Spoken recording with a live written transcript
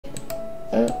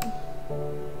Oh.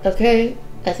 Okay.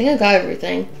 I think I got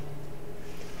everything.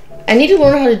 I need to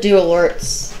learn how to do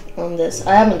alerts on this.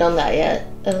 I haven't done that yet.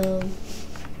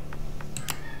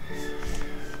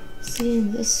 See,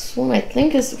 this one I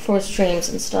think is for streams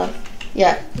and stuff.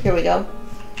 Yeah, here we go.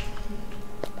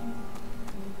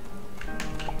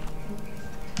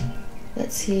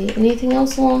 Let's see, anything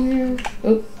else along here?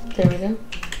 Oh, there we go.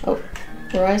 Oh,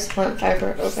 rice plant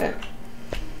fiber, okay.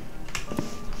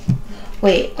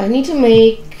 Wait, I need to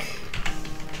make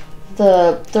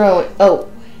the throwing, oh.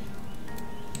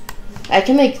 I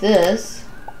can make this.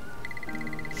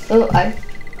 Oh, I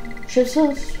should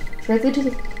have directly to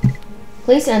the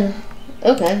place and,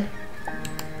 okay.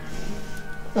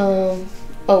 Oh,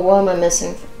 what am I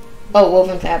missing? Oh,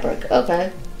 woven fabric,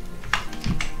 okay.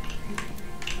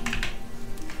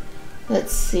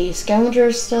 Let's see,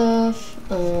 scavenger stuff.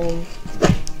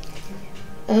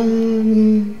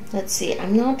 Let's see.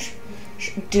 I'm not.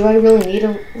 Do I really need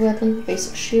a weapon?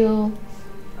 Basic shield.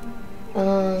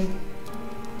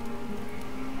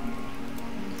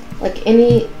 Like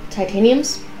any titanium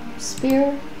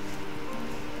spear.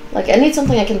 Like I need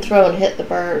something I can throw and hit the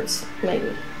birds,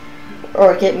 maybe,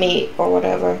 or get meat or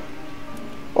whatever,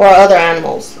 or other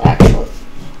animals actually.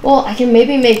 Well, I can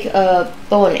maybe make a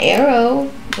bow and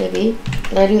arrow. Maybe.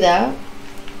 Can I do that?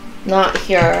 Not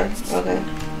here. Okay.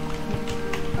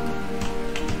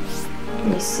 Let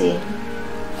me see.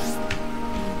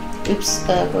 Oops,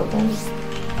 broken.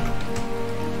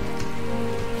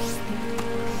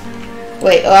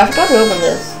 Wait, oh, I forgot to open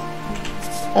this.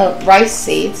 Rice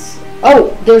seeds.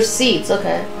 Oh, there's seeds,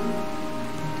 okay.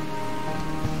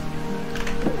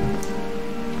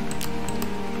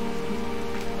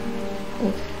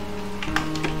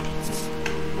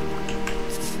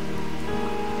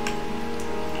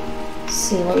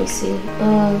 Let me see.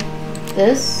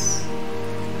 This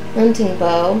hunting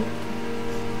bow.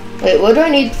 Wait, what do I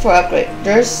need for upgrade?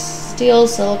 There's steel,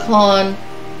 silicon.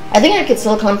 I think I get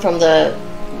silicon from the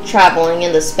traveling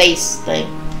in the space thing.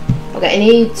 Okay, I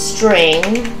need string.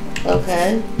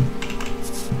 Okay.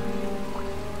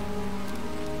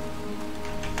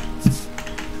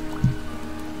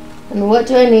 And what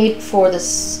do I need for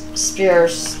this spear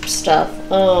stuff?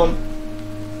 No.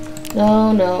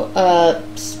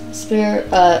 Spear,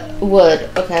 wood,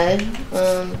 okay.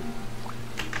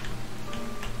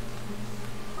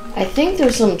 I think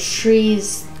there's some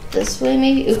trees this way,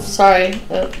 maybe? Oops, sorry.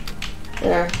 Oh,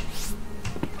 there.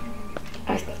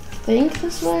 I think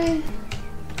this way?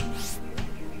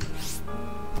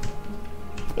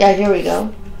 Yeah, here we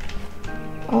go.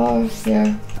 Oh,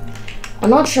 here. I'm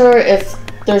not sure if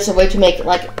there's a way to make,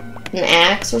 like, an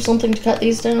axe or something to cut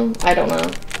these down. I don't know.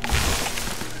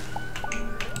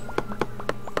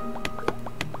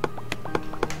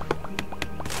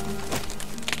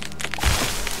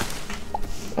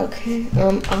 Okay,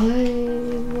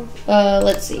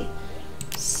 let's see.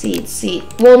 Seed.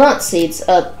 Well, not seeds,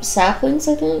 saplings,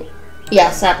 I think?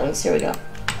 Yeah, saplings, here we go.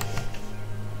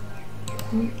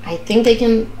 I think they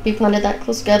can be planted that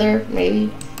close together,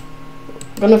 maybe.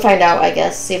 I'm gonna find out, I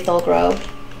guess, see if they'll grow.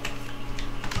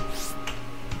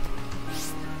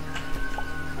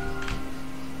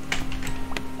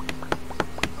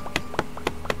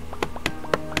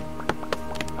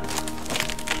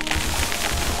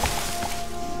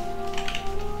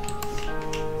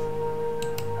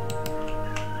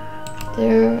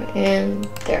 There and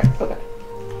there. Okay.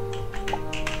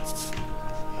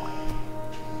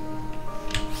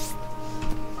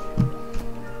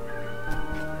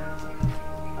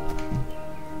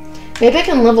 Maybe I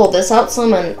can level this out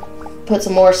some and put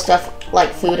some more stuff,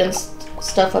 like food and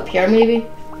stuff up here, maybe.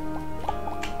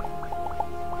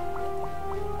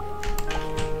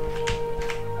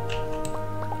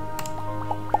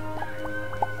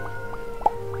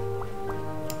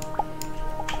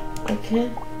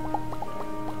 Okay.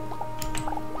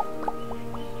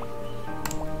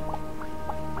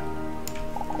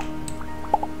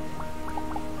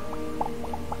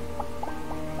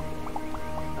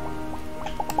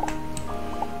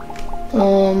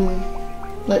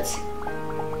 Let's see.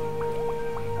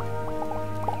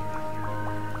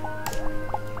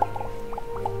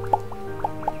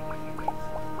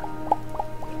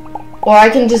 Or I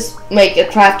can just make a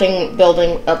crafting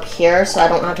building up here so I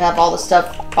don't have to have all the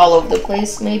stuff all over the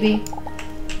place, maybe.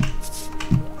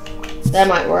 That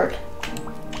might work.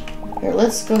 Here,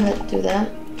 let's go ahead and do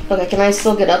that. Okay, can I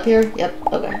still get up here? Yep,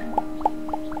 okay.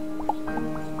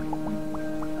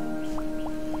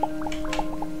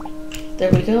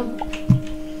 There we go.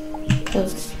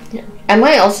 Yeah. I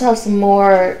might also have some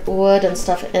more wood and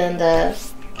stuff in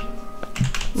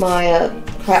my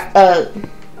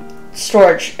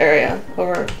storage area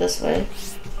over this way.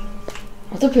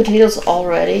 Are the potatoes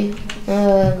already?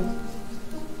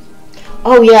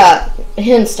 Oh yeah,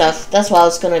 hidden stuff. That's what I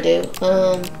was gonna do.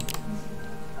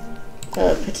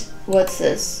 What's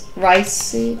this? Rice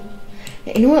seed?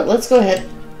 Yeah, you know what? Let's go ahead.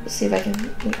 See if I can.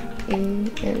 A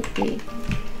and B.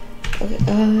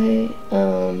 Okay.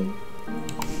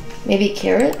 Maybe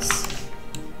carrots.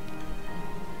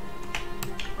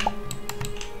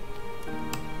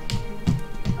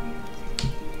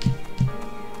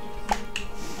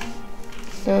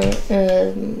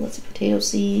 Let's see, potato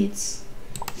seeds.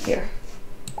 Here.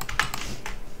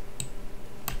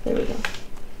 There we go.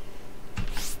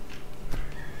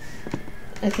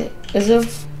 I think, is there,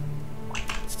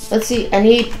 let's see,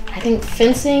 I think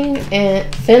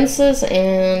fences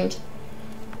and,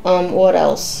 what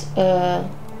else? A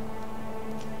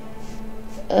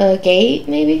gate,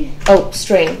 maybe? Oh,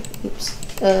 string. Oops.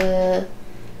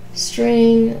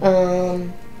 String,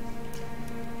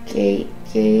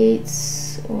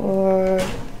 gates, or,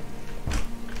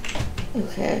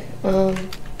 okay,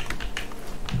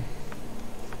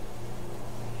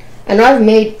 I know I've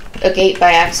made a gate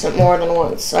by accident more than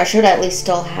once, so I should at least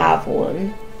still have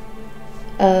one.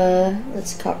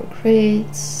 Let's see, copper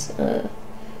crates,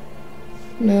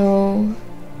 no,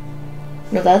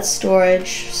 that's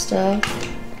storage stuff.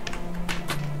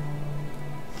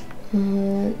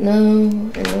 No,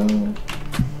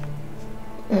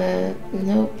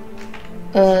 nope.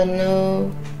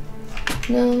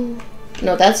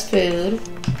 No, that's food.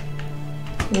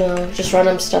 No, just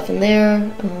random stuff in there.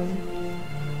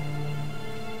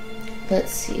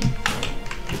 Let's see.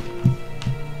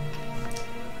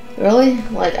 Really?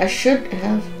 Like, I should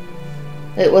have...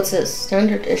 Wait, what's this?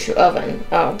 Standard issue oven.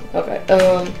 Oh, okay.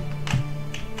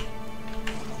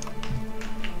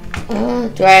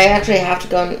 Do I actually have to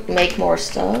go and make more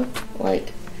stuff?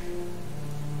 Like,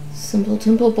 simple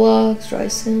temple blocks, dry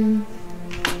sand.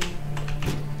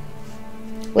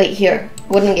 Wait, here.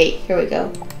 Wooden gate. Here we go.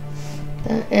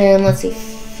 And let's see.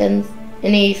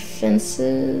 Any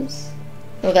fences?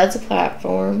 Oh, that's a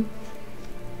platform.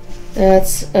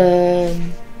 That's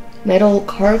metal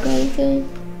cargo thing.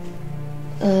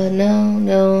 No.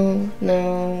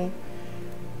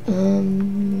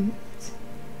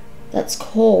 That's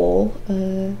coal.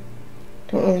 Don't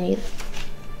really need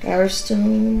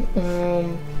Firestone.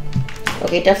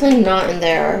 Okay, definitely not in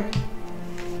there.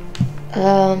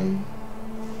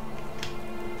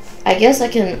 I guess I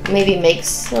can maybe make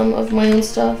some of my own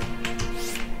stuff.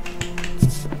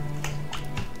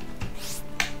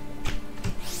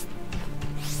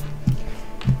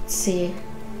 Let's see.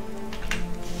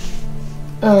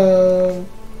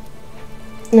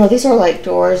 No, these are like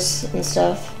doors and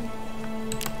stuff.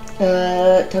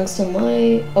 Tungsten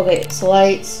light. Okay, so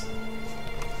lights,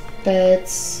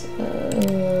 beds,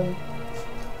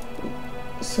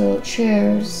 so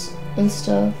chairs and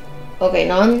stuff. Okay,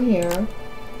 none here.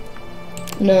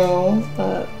 No,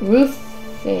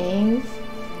 roofing.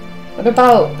 What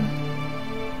about?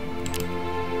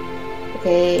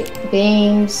 Okay,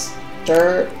 beams,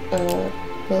 dirt,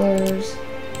 pillars,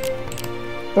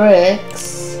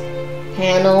 bricks,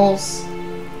 panels,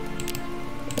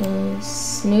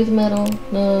 smooth metal,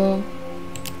 no.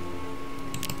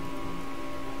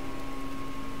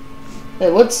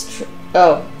 Wait, what's,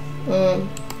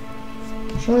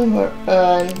 showing what,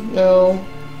 no.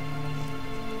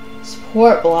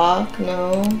 Support block,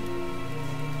 no.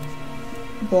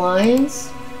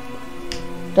 Blinds,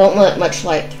 don't let much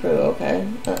light through, okay.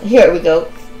 Here we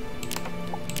go.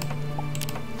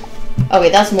 Okay,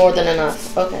 that's more than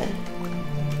enough, okay.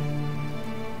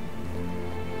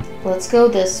 Let's go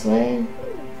this way.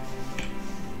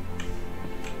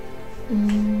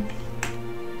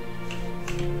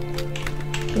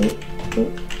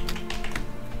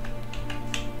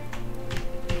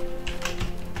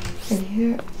 And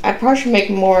here, I probably should make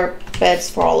more beds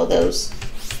for all of those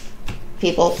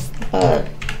people.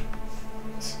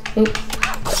 Oop.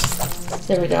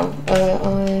 There we go.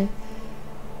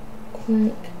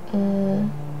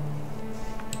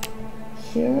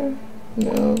 Here?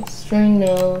 No. String,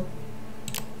 no.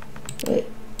 Wait,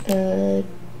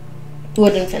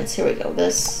 wooden fence, here we go.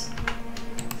 This.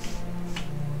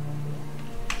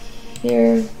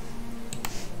 Here.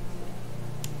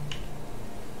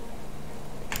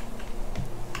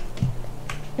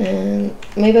 And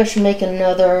maybe I should make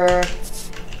another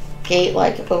gate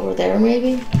like over there,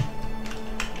 maybe?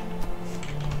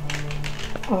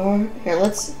 Or, here,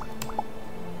 let's,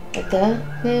 like that,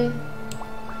 maybe?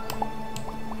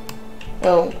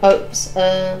 Oh, oops, you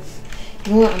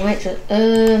know what,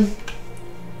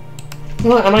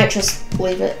 I might just,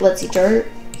 leave it. Let's see, dirt,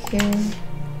 here.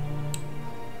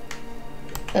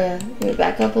 Let me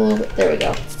back up a little bit, there we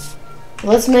go.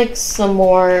 Let's make some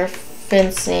more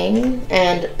fencing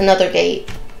and another gate.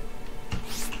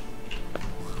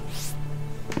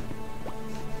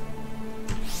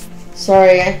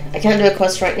 Sorry, I can't do a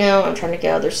quest right now. I'm trying to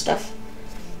get other stuff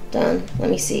done. Let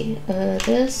me see.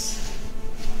 This.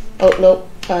 Oh, nope.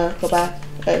 Go back.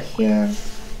 Here.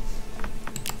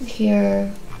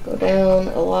 Here. Go down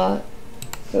a lot.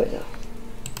 There we go.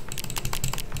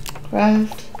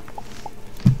 Craft.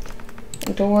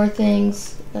 Door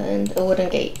things. And a wooden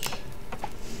gate.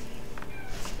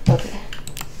 Okay.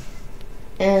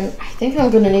 And I think I'm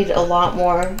going to need a lot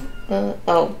more.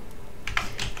 Oh.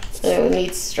 It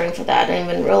needs string for that. I didn't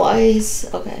even realize.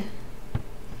 Okay.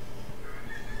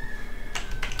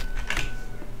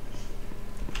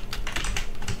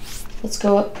 Let's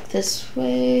go up this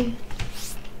way.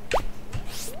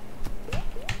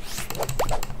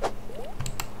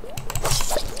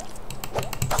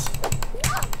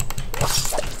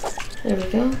 There we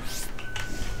go.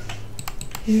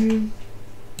 Here.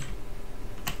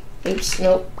 Oops,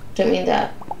 nope. Didn't mean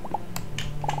that.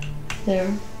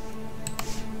 There.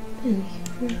 And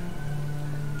here.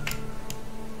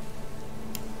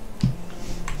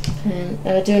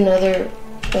 And do another,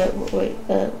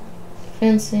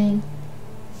 fencing.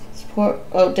 Support,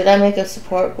 oh, did I make a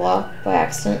support block by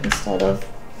accident instead of?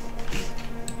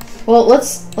 Well,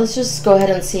 let's just go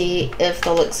ahead and see if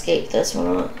they'll escape this or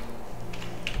not.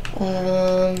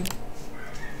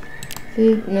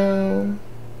 Food, no.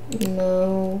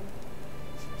 No.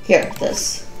 Here,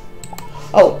 this.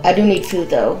 Oh, I do need food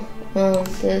though.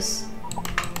 This.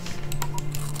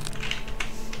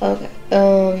 Okay.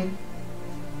 And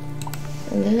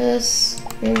this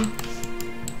here.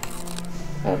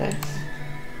 Okay.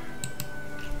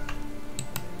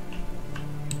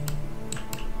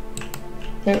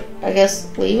 There, I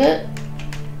guess leave it.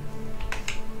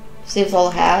 See if they'll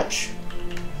hatch.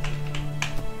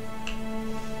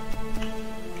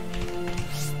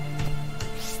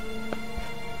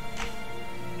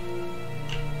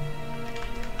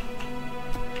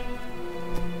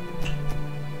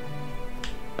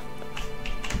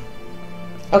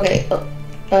 Okay,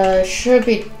 should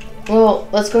be, well,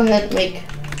 let's go ahead and make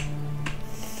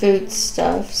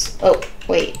foodstuffs. Oh,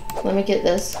 wait, let me get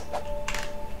this.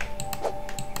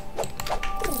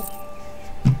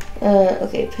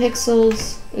 Okay,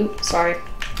 pixels. Oops, sorry.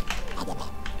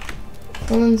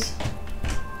 Ones.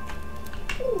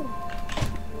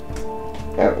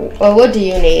 What do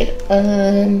you need?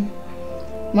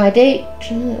 My date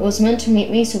was meant to meet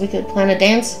me so we could plan a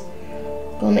dance.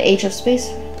 Go on the Age of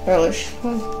Space. Earlier.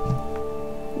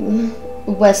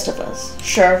 West of us.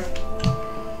 Sure.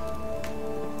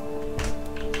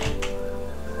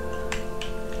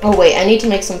 Oh wait, I need to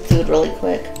make some food really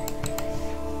quick.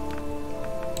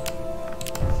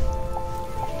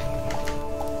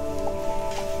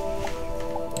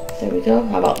 There we go.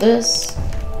 How about this?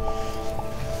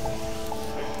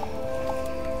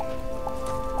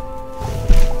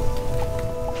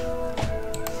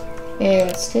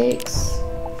 And steaks.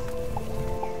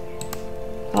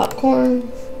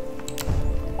 Popcorn.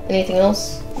 Anything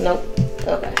else? Nope.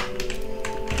 Okay.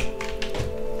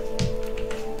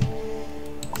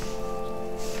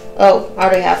 Oh, I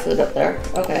already have food up there.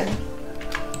 Okay.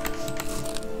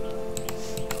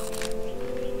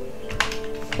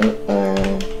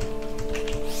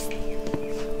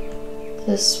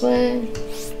 This way.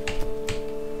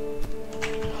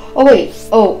 Oh wait.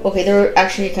 Oh, okay. They're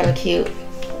actually kind of cute.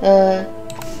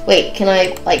 Wait. Can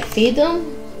I like feed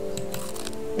them?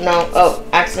 No. Oh,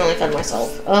 accidentally fed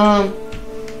myself.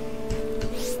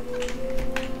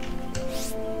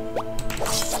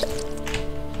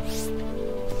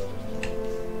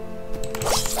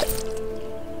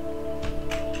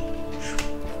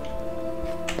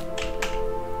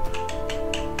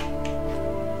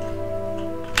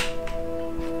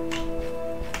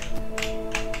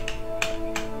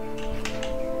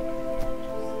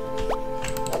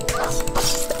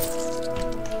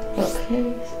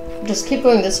 Okay. Just keep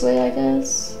going this way, I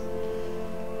guess.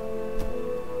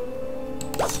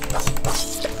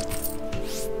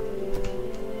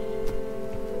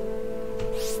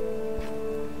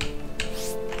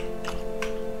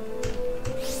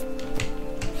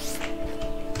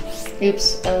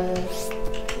 Oops,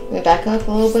 let me back up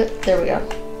a little bit. There we go.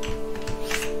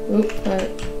 Oop, alright.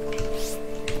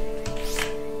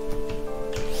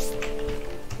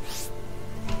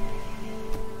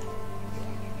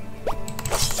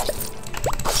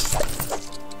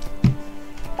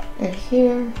 And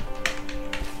here.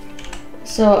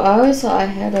 So I always thought I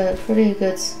had a pretty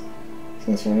good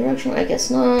sense of direction. I guess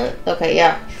not. Okay,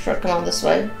 yeah, sure, come on this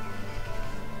way.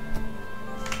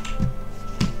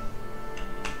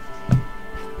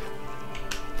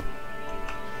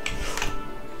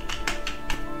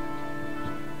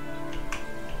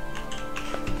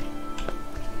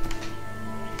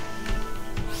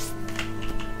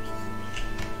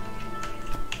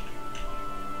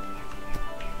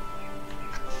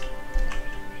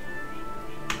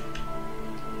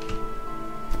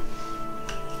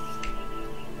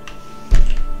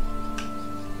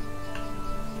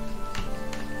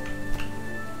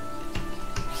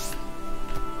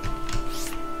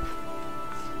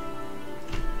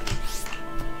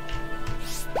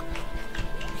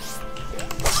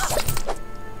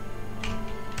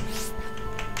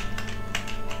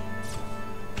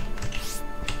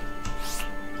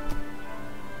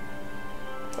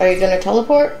 Are you gonna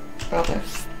teleport? Okay.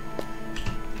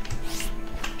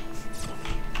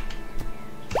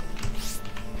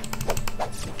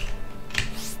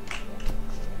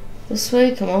 This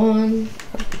way, come on.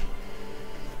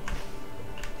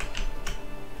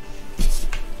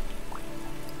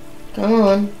 Come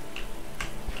on.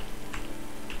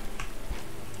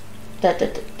 Da da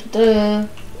da da da.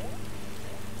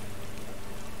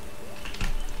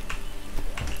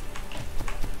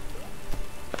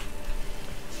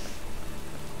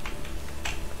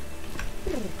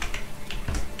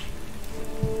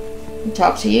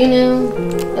 Talk to you now.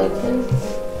 Okay.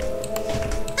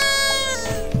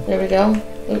 There we go.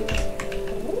 Oop.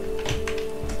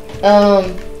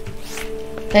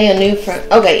 Hey, a new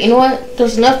friend. Okay, you know what?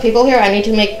 There's enough people here. I need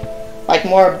to make like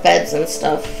more beds and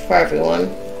stuff for everyone,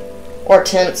 or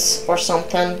tents or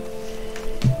something.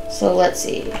 So let's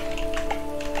see.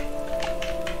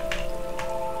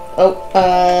 Oh,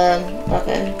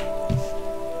 okay.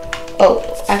 Oh,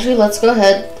 actually, let's go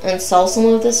ahead and sell some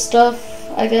of this stuff,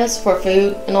 I guess, for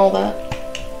food and all that.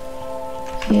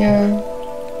 Here.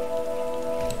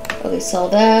 Okay, sell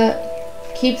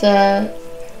that. Keep that.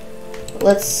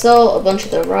 Let's sell a bunch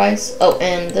of the rice. Oh,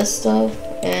 and this stuff.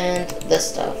 And this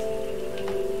stuff.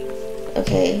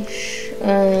 Okay.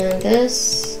 And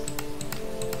this.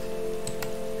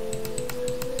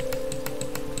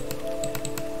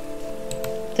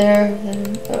 There.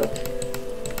 Okay.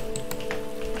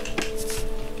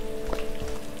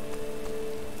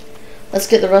 Let's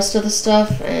get the rest of the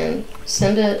stuff and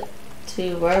send it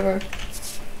to wherever.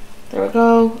 There we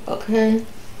go. Okay.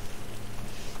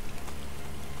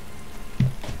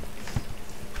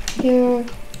 Here.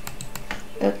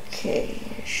 Okay.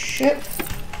 Ship.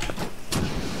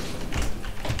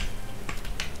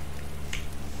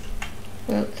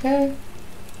 Okay.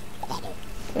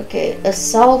 Okay. A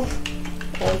self.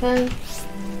 Okay.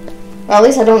 Well, at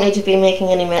least I don't need to be making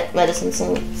any medicine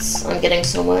since I'm getting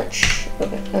so much.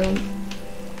 Okay.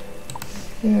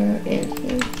 Here and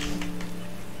here.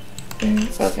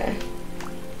 Okay.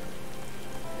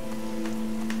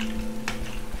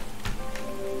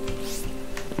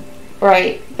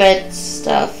 Right, bed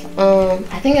stuff.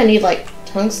 I think I need like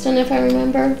tungsten if I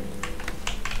remember.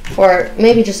 Or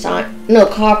maybe just iron. No,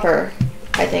 copper,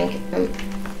 I think.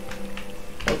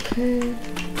 Okay.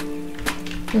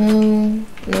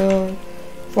 No.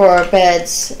 For our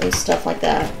beds and stuff like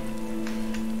that.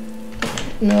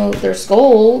 No, there's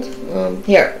gold.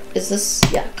 Here, is this?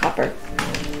 Yeah, copper.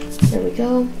 There we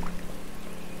go.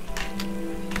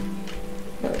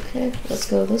 Okay, let's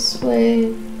go this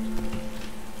way.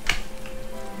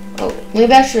 Oh,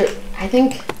 maybe I should, I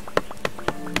think.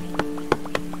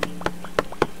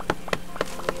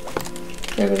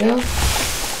 There we go.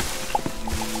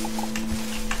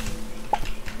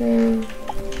 There.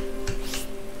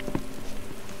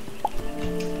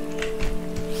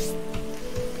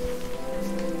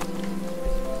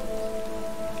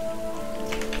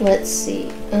 Let's see.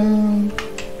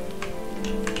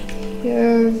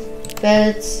 Here,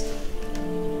 beds,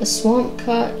 a swamp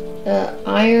cut,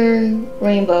 iron,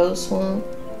 rainbow swamp,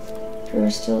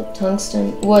 crystal,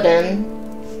 tungsten, wooden.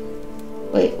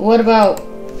 Wait, what about?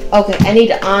 Okay, I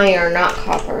need iron, not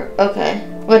copper. Okay,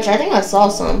 which I think I saw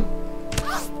some.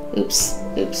 Oops.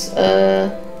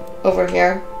 Over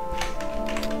here.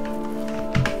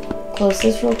 Close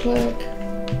this real quick.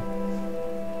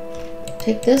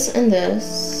 Take this and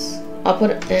this. I'll put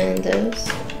it in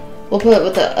this. We'll put it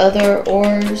with the other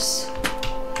ores.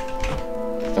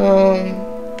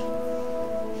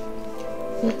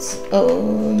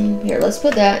 Let's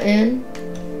put that in.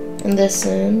 And this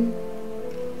in.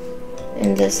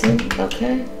 And this in.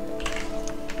 Okay.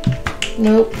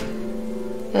 Nope.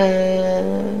 I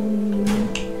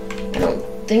don't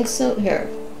think so. Here.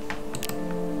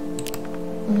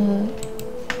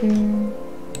 Here.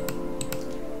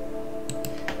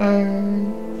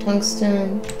 Iron,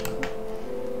 tungsten.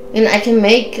 And I can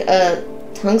make a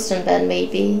tungsten bed,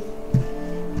 maybe.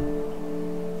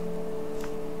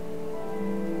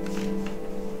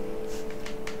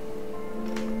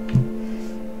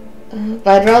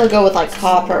 But I'd rather go with like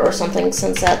copper or something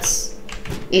since that's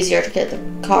easier to get the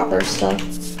copper stuff.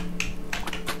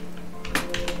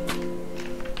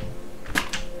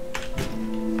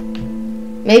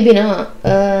 Maybe not.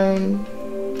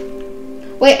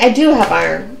 Wait, I do have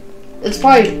iron. It's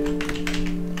probably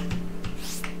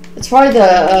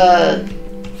the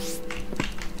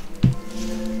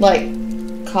like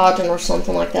cotton or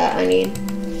something like that I need.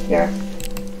 Here.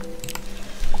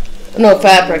 No,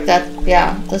 fabric,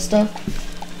 this stuff.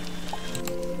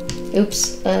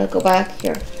 Oops, go back.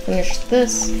 Here, finish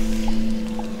this.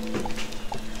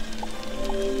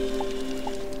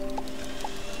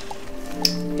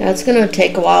 Yeah, it's gonna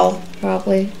take a while,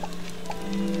 probably.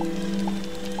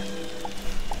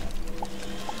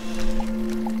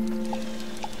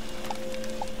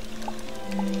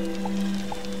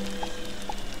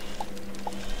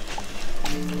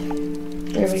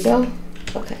 There we go.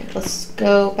 Okay, let's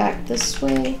go back this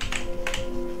way.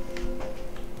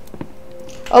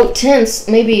 Oh, tents.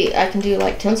 Maybe I can do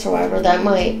like tents or whatever. That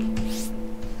might...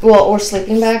 Well, or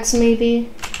sleeping bags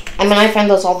maybe. I mean, I find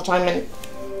those all the time in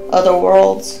other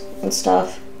worlds and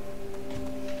stuff.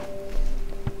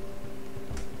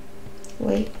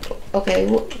 Wait. Okay,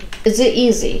 well, is it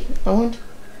easy? I want...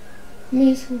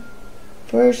 me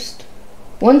first.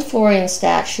 One Florian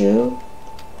statue.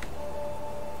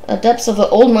 Depths of the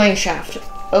old mine shaft.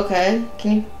 Okay,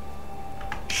 can you...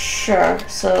 Sure,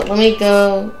 so let me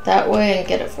go that way and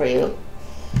get it for you.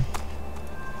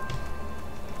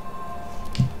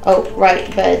 Oh, right,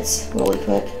 beds, really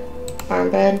quick.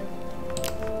 Arm bed.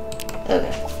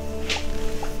 Okay.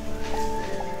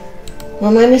 What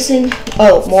am I missing?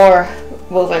 Oh, more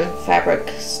woven fabric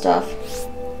stuff.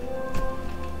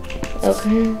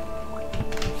 Okay.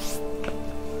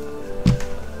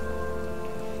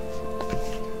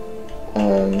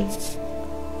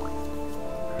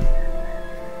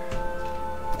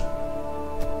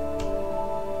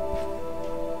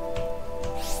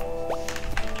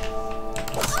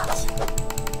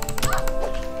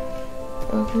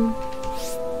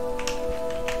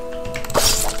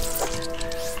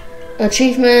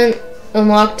 Achievement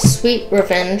unlocked, Sweet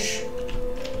Revenge.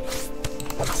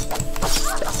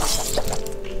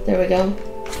 There we go.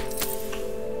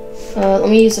 Let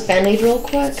me use a band-aid real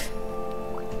quick.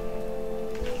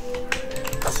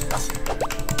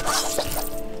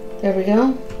 There we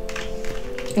go.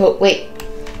 Oh, wait.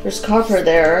 There's copper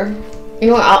there. You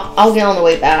know what? I'll get on the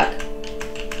way back.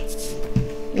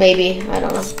 Maybe. I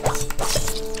don't know.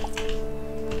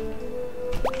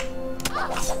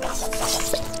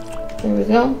 There we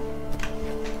go.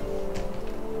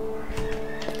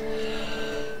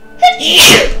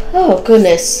 Oh,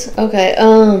 goodness. Okay,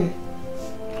 oh,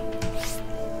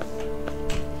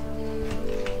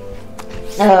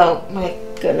 my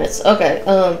goodness. Okay,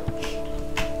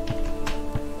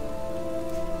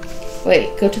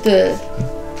 wait, go to the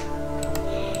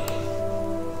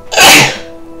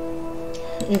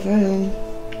room.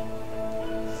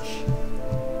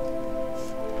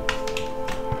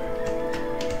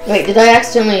 Wait, did I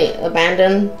accidentally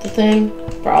abandon the thing?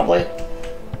 Probably.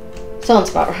 Sounds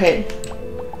about right.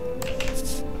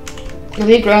 Let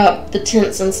me grab the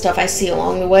tents and stuff I see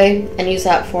along the way and use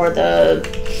that for the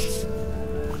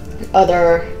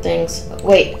other things.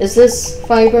 Wait, is this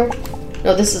fiber?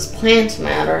 No, this is plant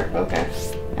matter. Okay.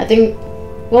 I think...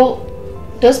 Well,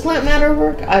 does plant matter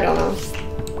work? I don't know.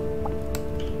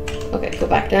 Okay, go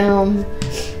back down.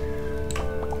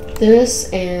 This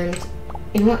and...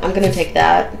 You know what? I'm gonna take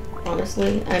that,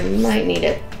 honestly. I might need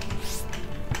it.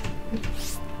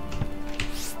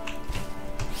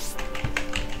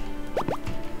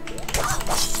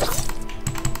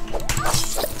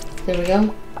 There we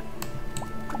go.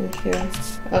 And here.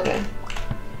 Okay.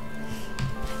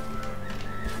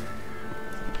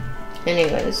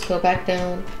 Anyways, go back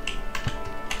down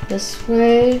this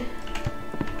way.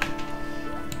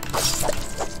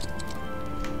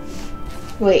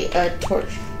 Wait,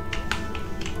 torch.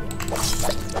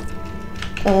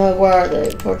 Where are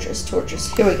the torches?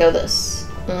 Torches. Here we go, this.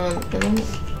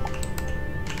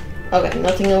 Okay,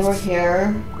 nothing over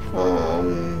here.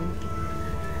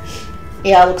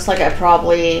 Yeah, looks like I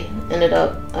probably ended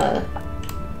up,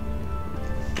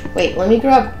 wait, let me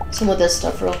grab some of this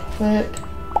stuff real quick.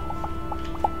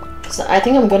 Cause I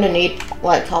think I'm gonna need,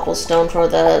 like, cobblestone for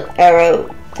the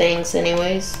arrow things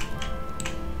anyways.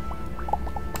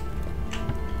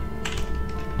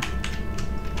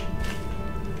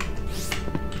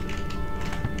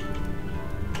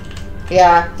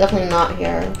 Yeah, definitely not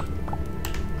here.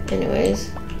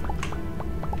 Anyways.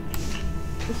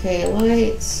 Okay,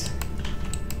 lights.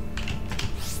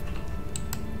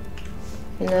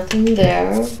 Nothing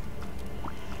there.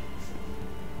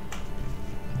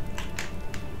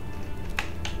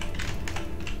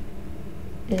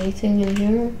 Anything in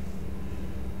here?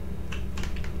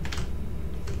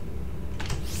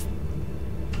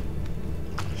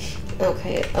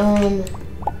 Okay,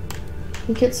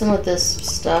 get some of this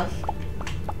stuff.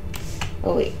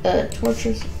 Oh wait,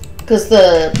 torches. Cause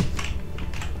the,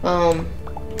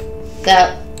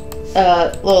 that,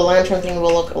 little lantern thing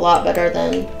will look a lot better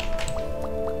than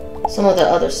some of the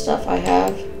other stuff I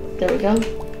have. There we go.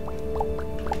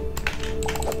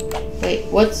 Wait,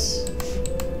 what's...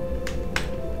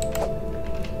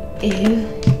 Ew.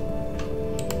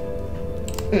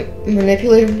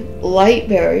 Manipulator, light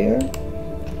barrier,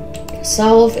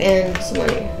 salve, and some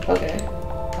money. Okay.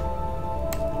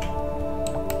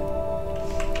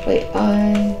 Wait,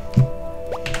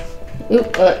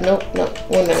 Oop, no,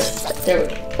 1 minute. There we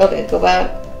go. Okay, go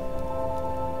back.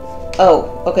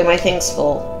 Oh, okay, my thing's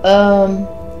full.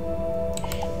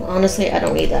 Honestly, I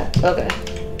don't need that. Okay.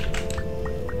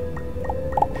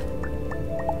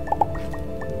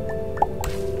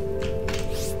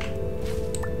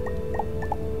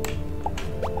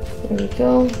 There we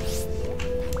go.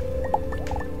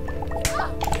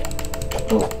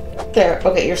 Oh, there.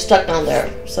 Okay, you're stuck down there.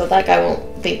 So that guy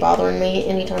won't be bothering me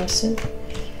anytime soon.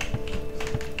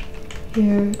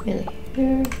 Here and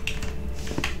here.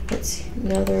 Let's see.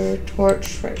 Another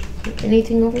torch. Right.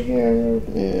 Anything over here?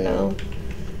 No.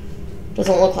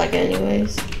 Doesn't look like it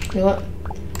anyways. You know what?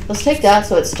 Let's take that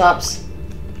so it stops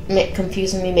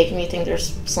confusing me, making me think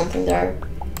there's something there.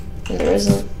 And there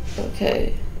isn't.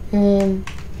 Okay.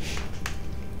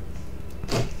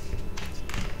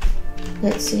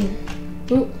 Let's see.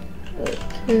 Ooh.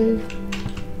 Okay.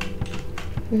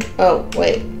 Oh,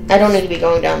 wait. I don't need to be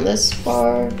going down this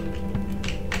far.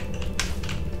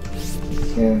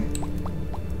 Here.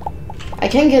 I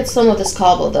can get some of this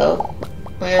cobble, though.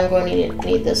 I am going to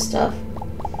need this stuff.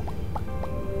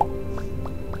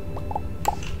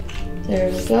 There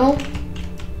we go.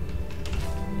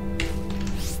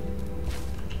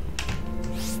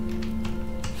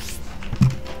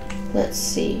 Let's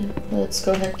see. Let's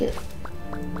go ahead and get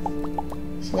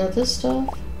some of this stuff.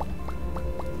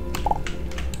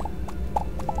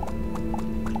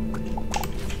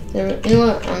 There, you know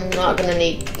what? I'm not gonna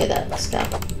need to get that stuff.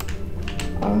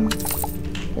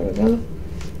 There we go.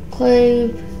 Clay,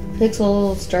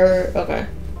 pixels, dirt. Okay.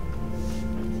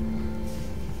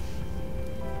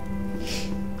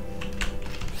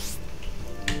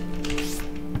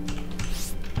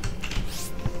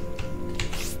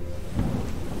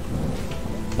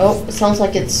 Oh, it sounds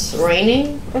like it's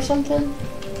raining or something.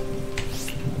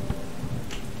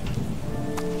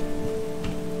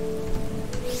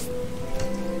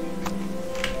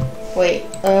 Wait,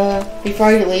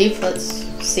 before you leave, let's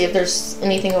see if there's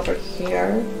anything over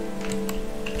here.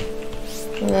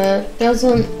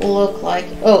 Doesn't look like...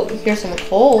 Oh, here's some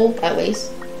coal, at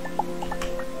least.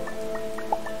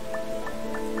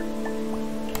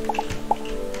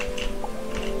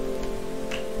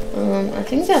 I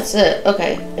think that's it.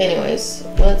 Okay, anyways,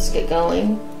 let's get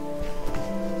going.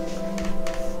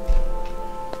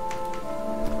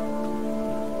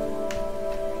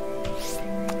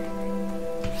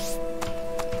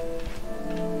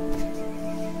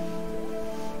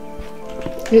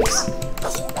 Oops.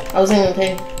 I wasn't even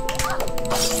paying.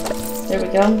 There we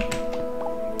go.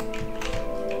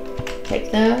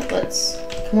 Take that. Let's...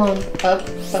 Come on. Up.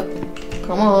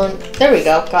 Come on. There we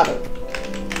go. Got it.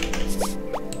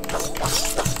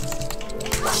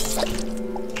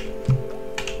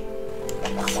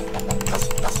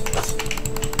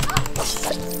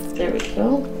 There we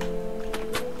go.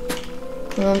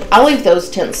 I'll leave those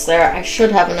tents there. I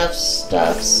should have enough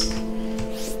stuffs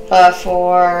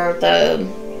for the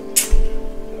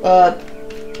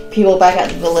people back at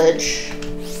the village,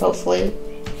 hopefully.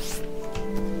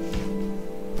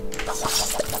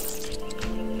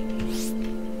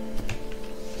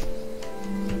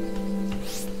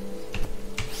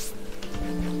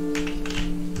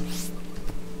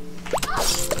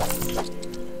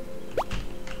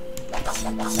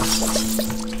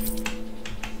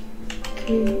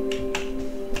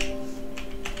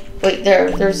 Wait,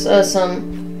 there's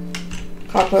some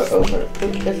copper over,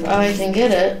 if I can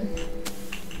get it.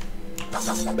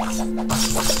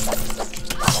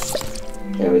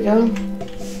 There we go.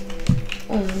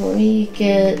 Let me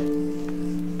get,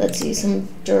 let's see, some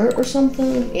dirt or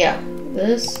something. Yeah,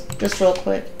 this, just real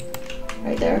quick.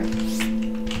 Right there.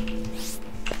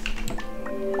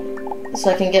 So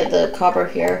I can get the copper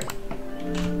here.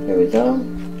 There we go.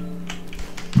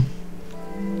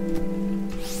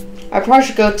 I probably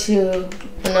should go to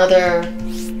another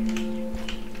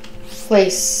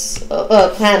place,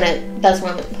 planet, that's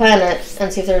my planet,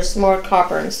 and see if there's more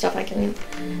copper and stuff I can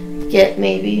get,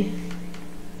 maybe.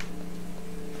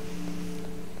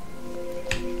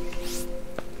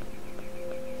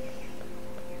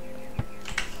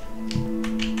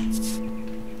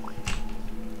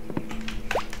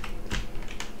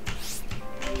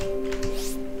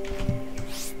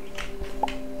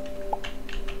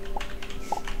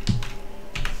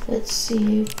 Let's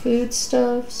see,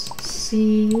 foodstuffs,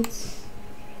 seeds,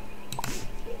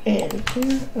 and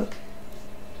here, okay.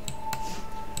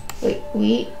 Wait,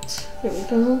 wheat, there we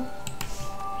go.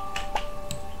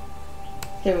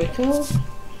 There we go.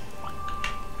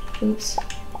 Oops,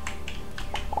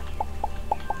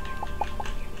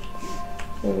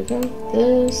 There we go.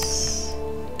 This.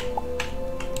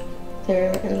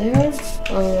 There and there.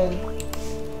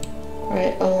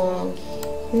 Right along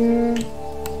here.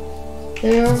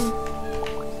 There.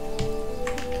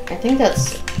 I think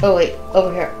that's, oh wait,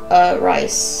 over here.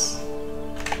 Rice.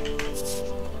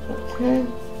 Okay.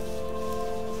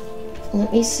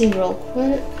 Let me see real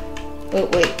quick. Oh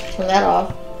wait, turn that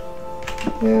off.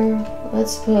 Here,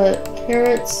 let's put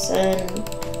carrots and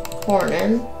corn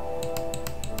in.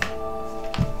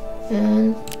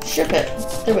 And ship it.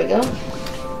 There we go.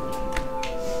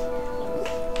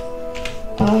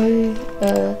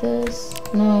 This,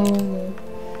 no.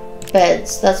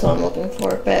 Beds, that's what I'm looking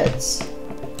for, beds.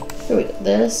 Here we go,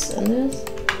 this and this.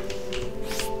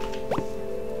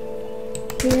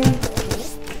 Here.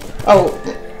 Oh,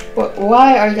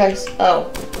 why are you guys, oh.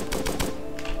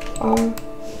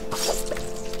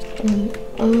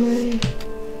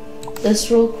 This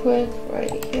real quick,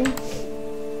 right here.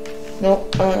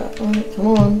 Nope, come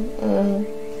on,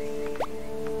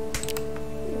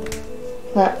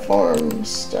 platform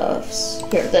stuffs.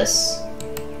 Here, this.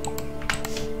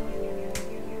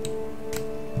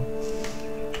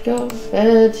 Go,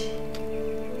 bed.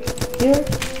 Here.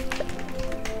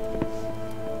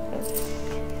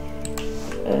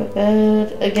 Bed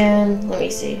again, let me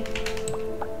see.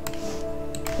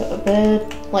 Put a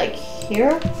bed like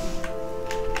here.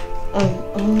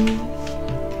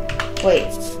 Wait,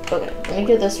 okay, let me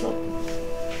get this one.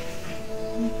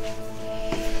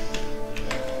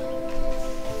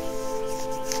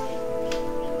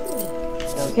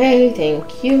 Okay,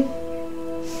 thank you.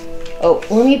 Oh,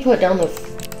 let me put down the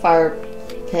fire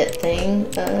pit thing.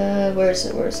 Where is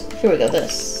it? Here we go,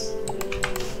 this.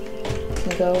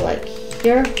 And go like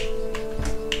here.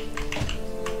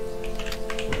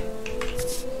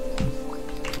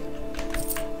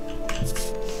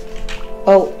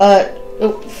 Oh,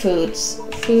 foods.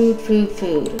 Food.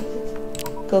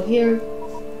 Go here.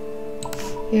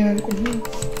 Here and here.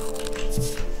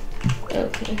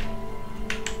 Okay.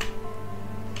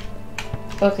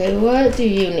 Okay, what do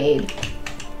you need?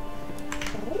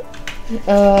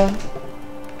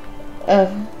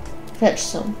 Fetch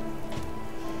some.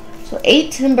 So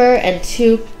 8 timber and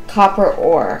 2 copper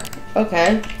ore.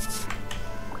 Okay.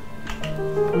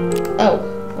 Oh.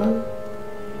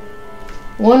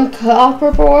 1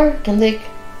 copper ore? Can they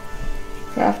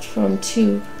craft from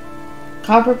 2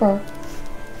 copper ore?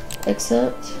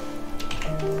 Except.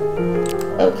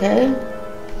 Okay.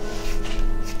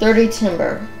 30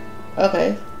 timber.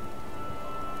 Okay.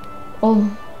 Oh.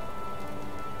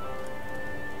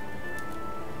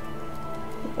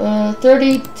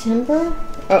 30 timber?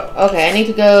 Oh, okay, I need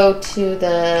to go to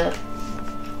the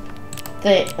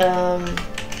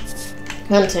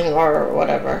hunting or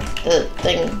whatever. The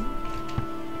thing.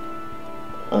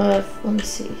 Let me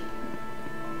see.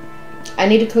 I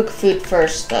need to cook food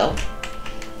first, though.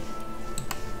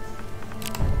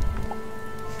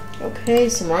 Okay,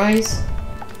 some rice.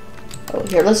 Oh,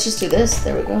 here, let's just do this.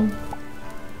 There we go.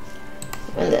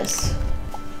 And this.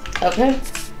 Okay.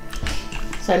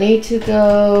 So I need to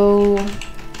go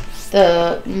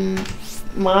the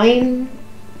mining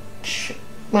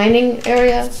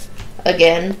area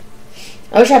again.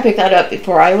 I wish I picked that up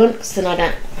before I went, because then I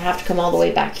don't have to come all the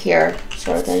way back here,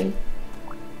 sort of thing.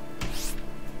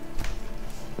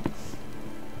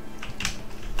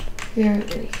 Here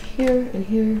and here and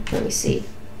here. Let me see.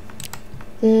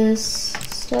 This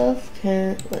stuff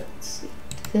can, let's see,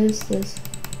 this.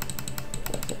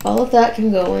 Okay, all of that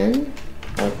can go in.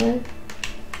 Okay.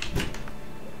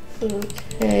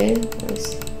 Okay, let's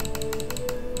see.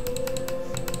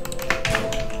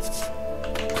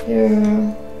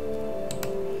 Here.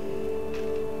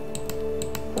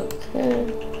 Okay.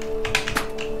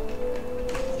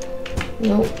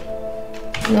 Nope.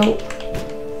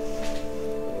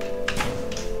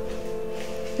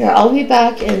 Here, I'll be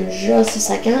back in just a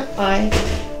second. I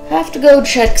have to go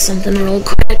check something real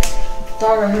quick.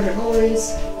 Thought I heard a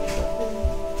noise.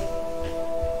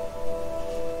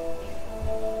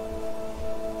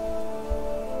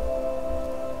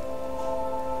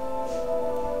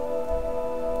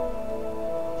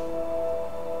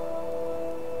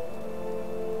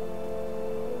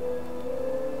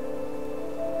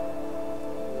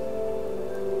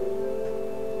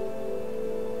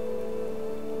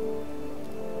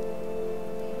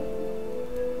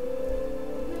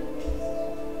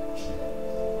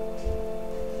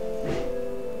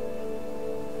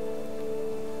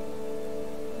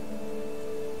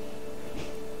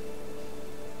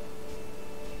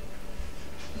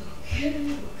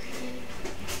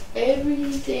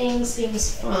 Everything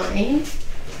seems fine.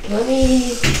 Let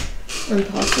me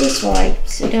unpause this while I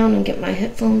sit down and get my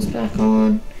headphones back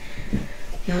on.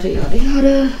 Yada yada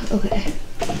yada. Okay.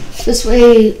 This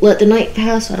way, let the night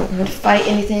pass so I don't have to fight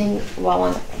anything while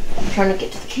I'm trying to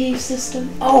get to the cave system.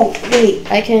 Oh,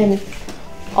 wait. I can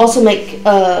also make,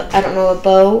 I don't know, a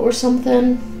bow or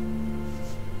something.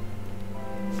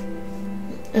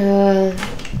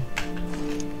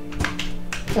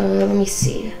 Let me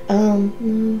see.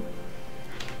 No.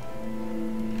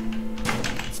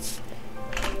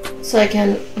 So I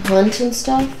can hunt and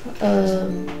stuff.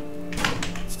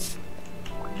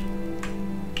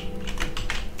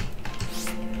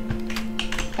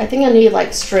 I think I need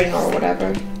like string or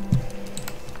whatever.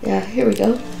 Yeah, here we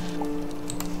go.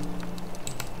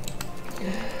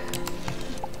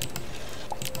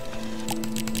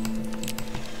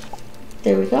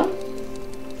 There we go.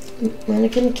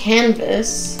 Mannequin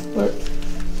canvas. What?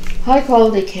 High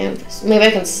quality canvas. Maybe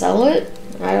I can sell it?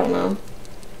 I don't know.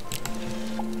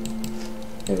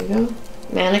 There we go.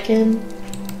 Mannequin.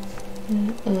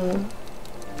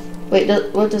 Wait,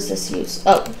 what does this use?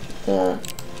 Oh, the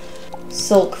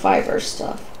silk fiber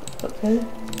stuff. Okay.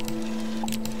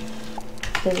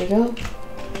 There we go.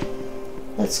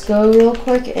 Let's go real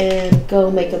quick and go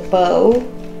make a bow.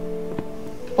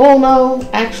 Oh no,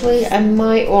 actually I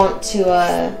might want to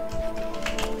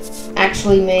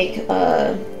actually make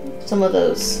some of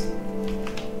those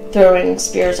throwing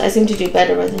spears. I seem to do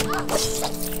better with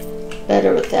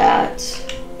that.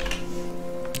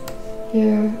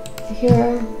 Here.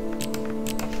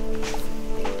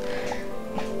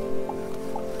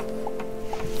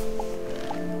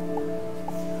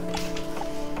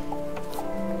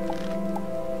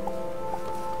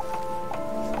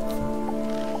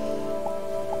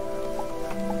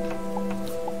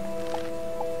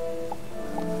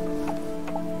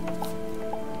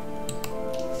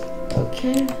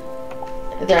 Okay.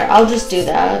 There, I'll just do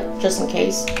that, just in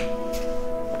case.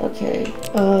 Okay,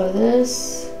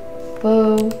 this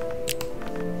bow.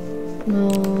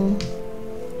 No.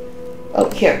 Oh,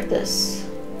 here, this.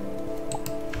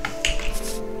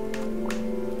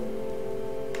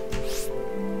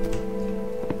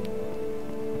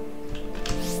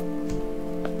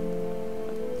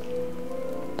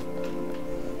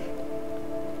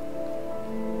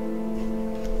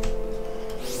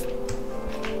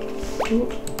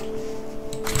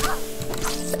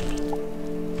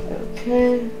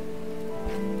 Okay.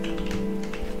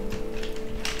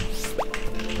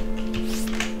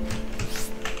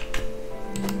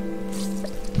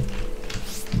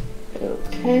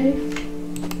 Okay.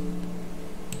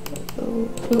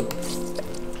 Oh.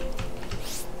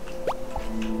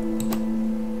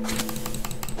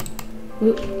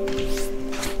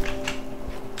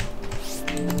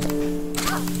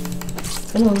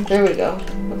 Come on, there we go.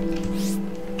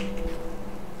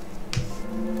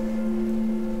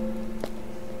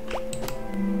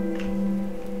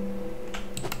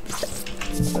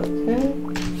 Okay.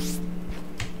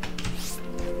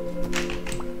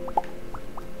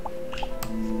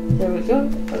 There we go.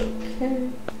 Okay.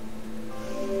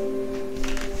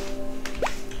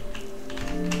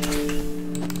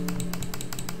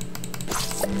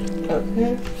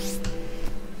 Okay.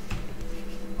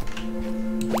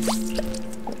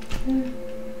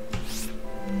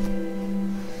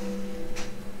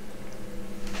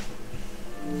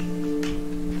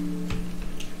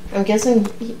 I'm guessing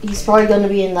he's probably going to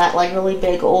be in that like really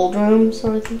big old room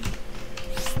sort of thing.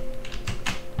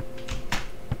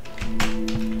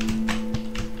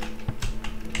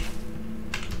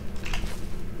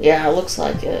 Yeah, it looks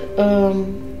like it.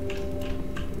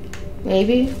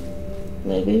 Maybe.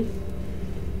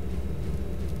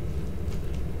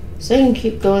 So you can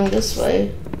keep going this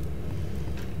way.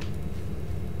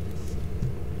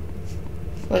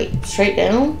 Wait, straight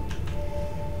down?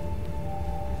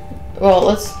 Well,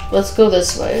 let's go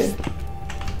this way.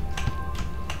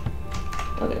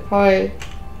 Okay, probably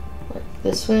like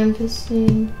this way, I'm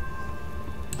guessing.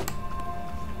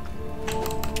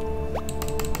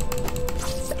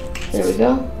 There we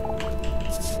go.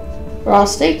 Raw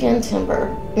steak and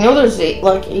timber. You know, there's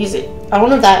like easy. I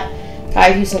wonder if that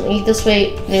guy who sent me this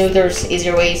way knew there's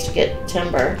easier ways to get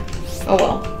timber. Oh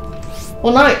well.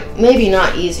 Well, maybe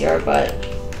not easier, but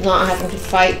not having to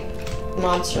fight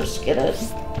monsters to get it.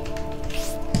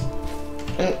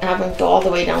 And having to go all the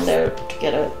way down there to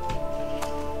get it.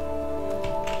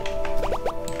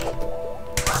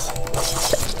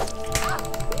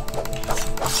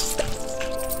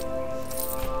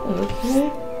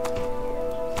 Okay.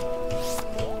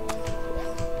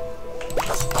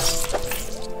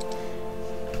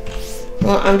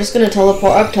 Well, I'm just gonna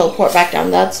teleport up, teleport back down.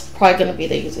 That's probably gonna be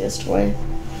the easiest way.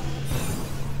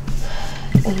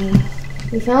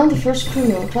 We found the first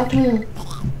criminal. Talk to me.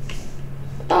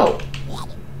 Oh.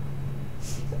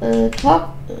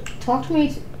 Talk to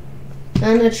me.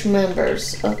 Manage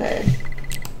members. Okay.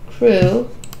 Crew.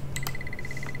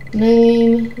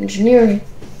 Name. Engineering.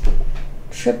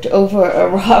 Tripped over a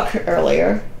rock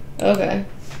earlier. Okay.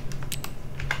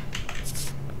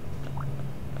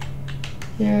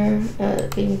 Here.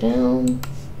 Beam down.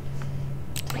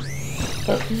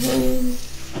 Okay.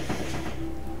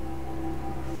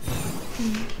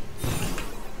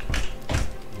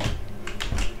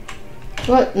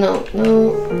 What? No.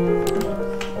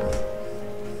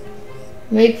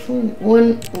 Make from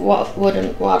one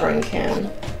wooden watering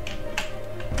can.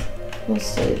 Let's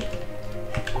see.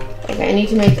 Okay, I need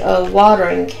to make a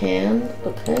watering can.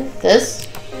 Okay, this.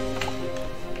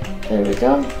 There we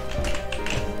go.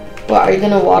 What, are you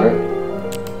gonna water?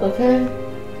 Okay.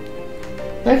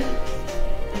 Next.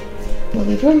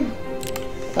 Lovely room.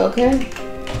 Okay.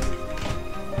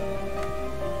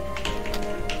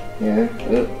 Here.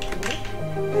 Oop.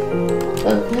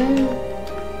 Okay.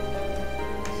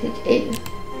 Take 8.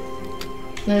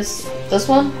 This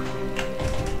one?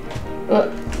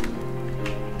 What?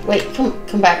 Wait,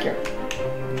 come back here.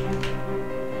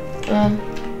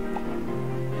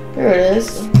 Here it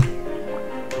is.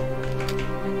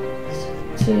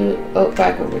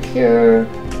 Back over here.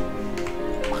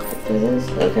 Do this.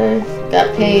 Okay.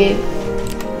 Got paid.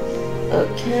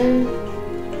 Okay.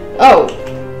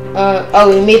 Oh,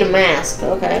 we made a mask.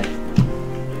 Okay.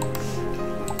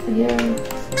 Yeah.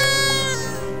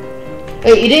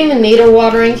 Wait, you didn't even need a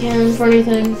watering can for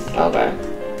anything? Okay.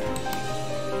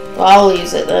 Well, I'll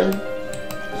use it then.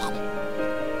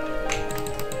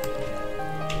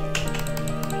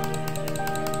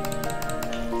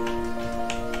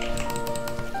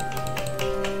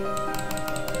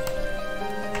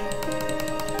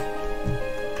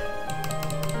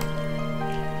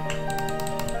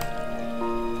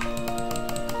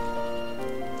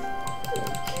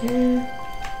 Okay.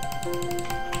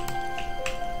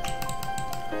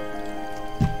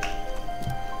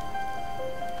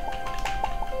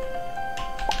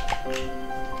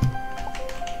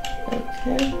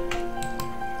 Okay.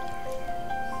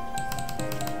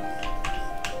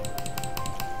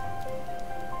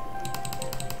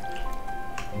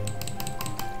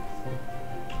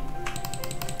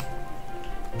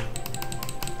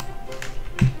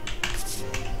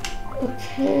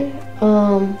 Okay.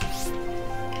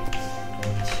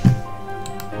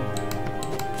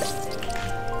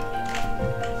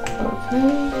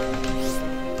 Okay.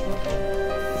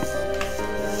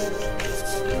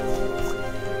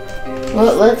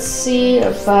 Well, let's see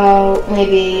about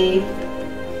maybe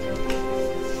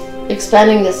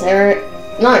expanding this area.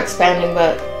 Not expanding,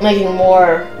 but making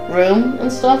more room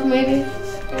and stuff, maybe.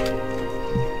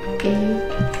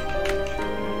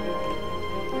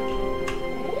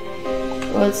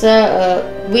 What's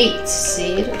that? Wheat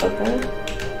seed. Okay.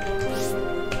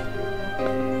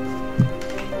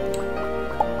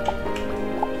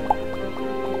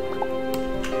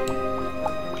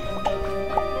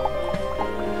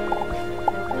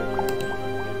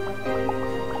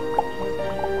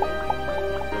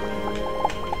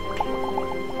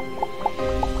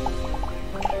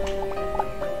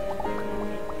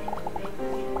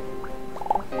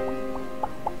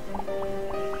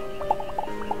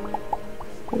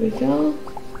 Here we go.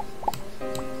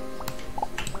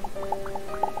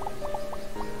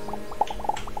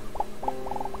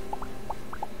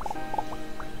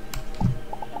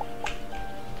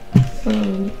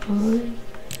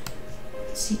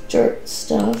 Let's see, dirt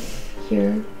stuff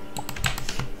here.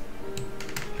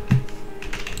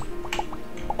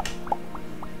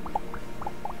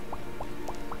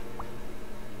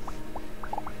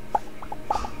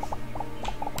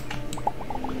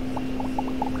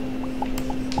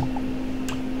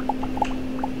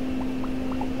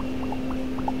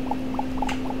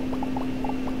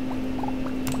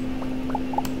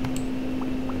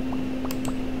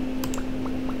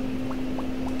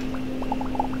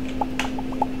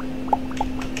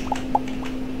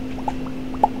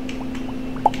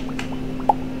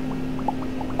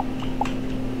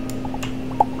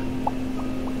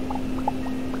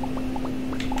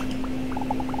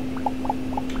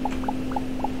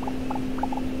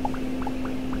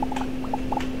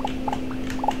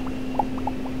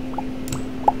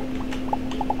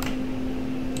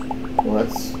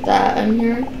 What's that in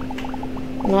here?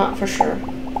 Not for sure.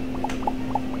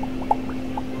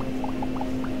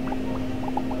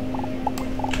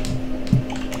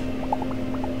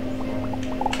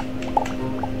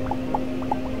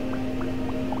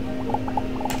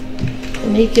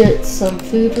 Let me get some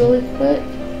food really quick.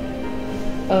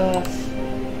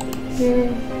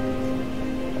 Here.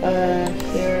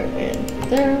 Here and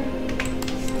there.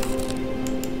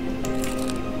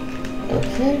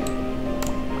 Okay.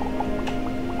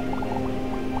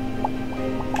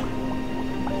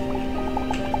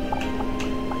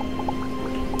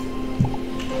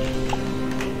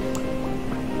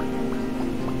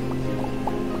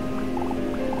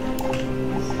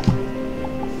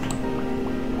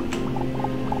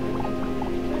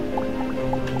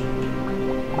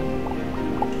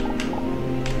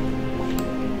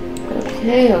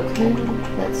 Okay,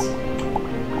 let's...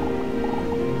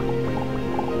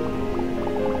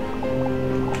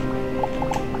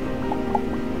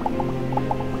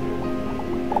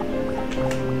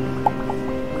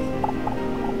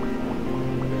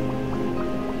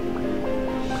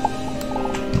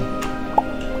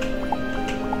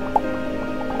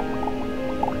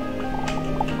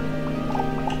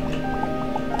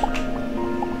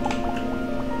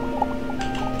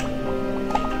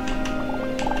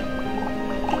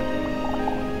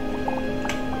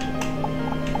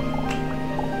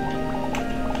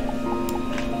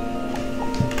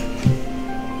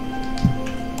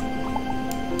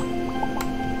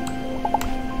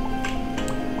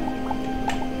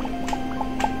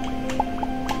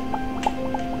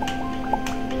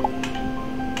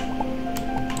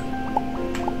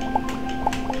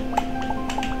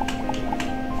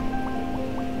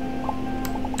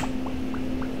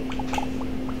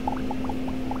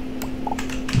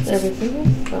 Everything?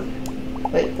 Oh.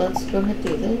 Wait, let's go ahead and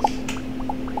do this.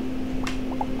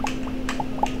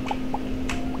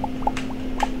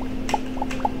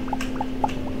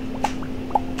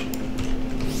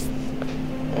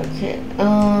 Okay,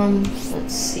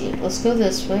 let's see. Let's go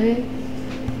this way.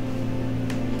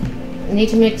 I need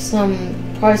to make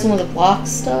probably some of the block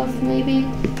stuff, maybe?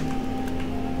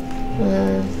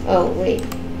 Oh, wait.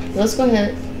 Let's go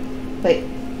ahead. Wait,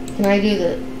 can I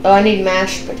do oh, I need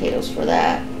mashed potatoes for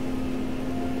that.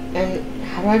 And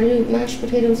how do I do mashed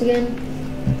potatoes again?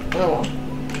 Oh, well.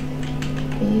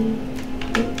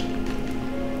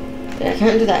 Yeah, I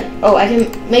can't do that. Oh, I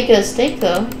can make a steak,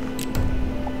 though.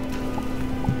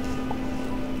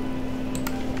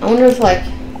 I wonder if, like,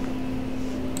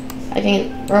 I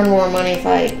can earn more money if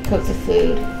I cook the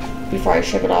food before I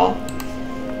ship it off.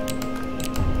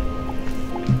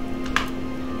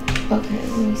 Okay,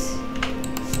 let me see.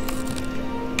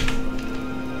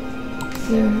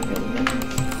 There.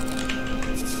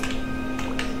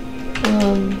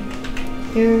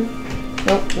 Here.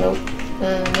 Nope.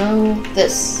 No.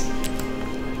 This.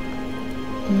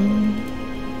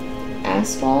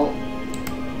 Asphalt.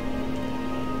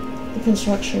 The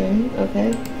construction.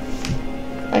 Okay.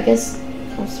 I guess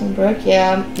some brick.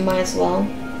 Yeah, might as well.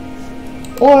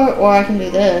 Or I can do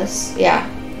this. Yeah.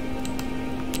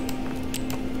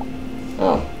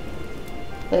 Oh.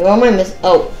 Wait, what am I missing?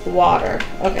 Oh, water.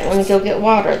 Okay, let me go get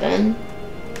water then.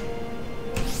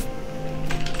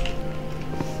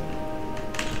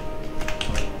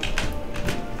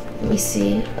 Let me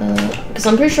see. Because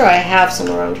I'm pretty sure I have some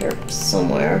around here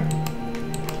somewhere.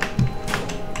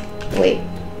 Wait.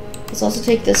 Let's also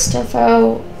take this stuff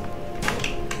out.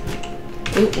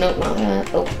 Oop, nope, not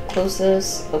that. Oh, close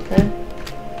this. Okay.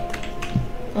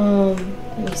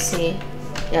 Let me see.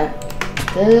 Yeah.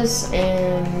 This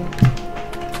and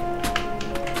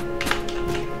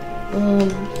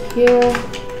here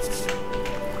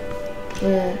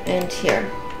and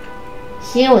here.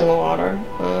 Healing water.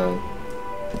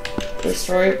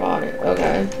 Restore your body.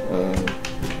 Okay.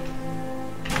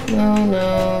 No.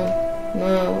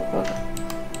 Okay.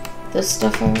 This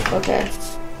stuff out. Okay.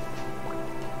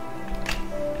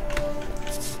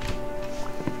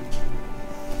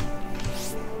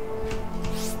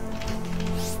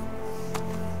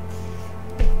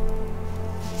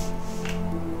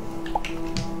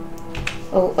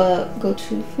 Oh, go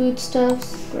to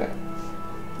foodstuffs, grab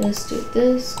this, do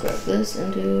this, grab this,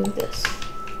 and do this.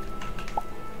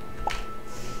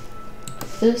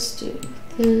 This, do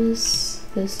this,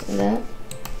 this, and that.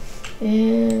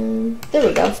 And there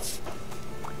we go.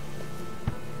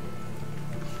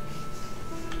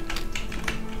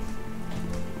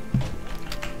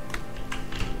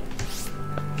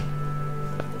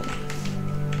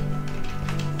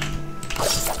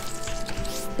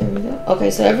 There we go.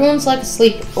 Okay, so everyone's like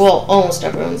asleep. Well, almost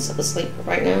everyone's asleep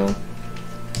right now.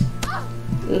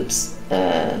 Oops.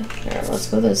 Here, let's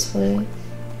go this way.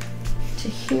 To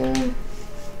here.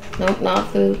 Nope, not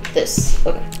food. This.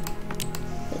 Okay.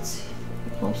 Let's see.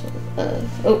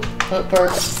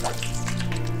 Birds.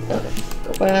 Okay,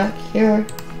 go back here.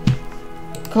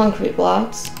 Concrete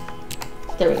blocks.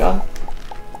 There we go.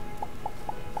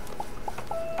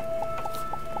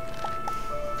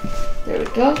 There we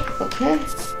go. Okay.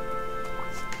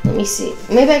 Let me see.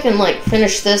 Maybe I can like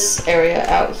finish this area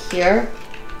out here.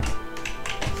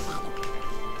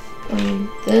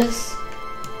 This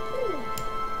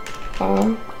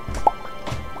R.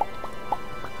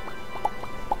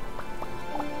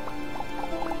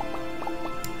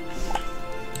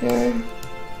 Here.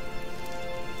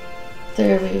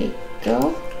 There we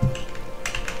go.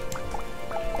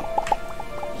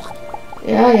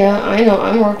 Yeah, I know.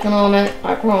 I'm working on it.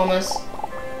 I promise.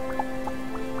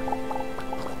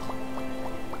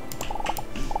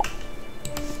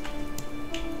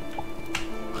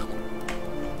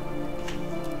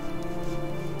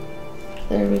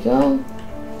 There we go.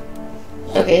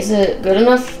 Okay, is it good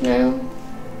enough now?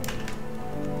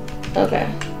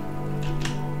 Okay.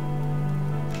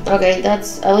 Okay,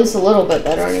 that's at least a little bit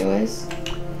better anyways.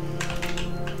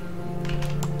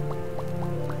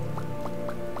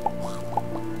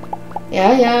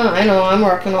 Yeah, I know. I'm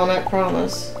working on it,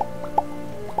 promise.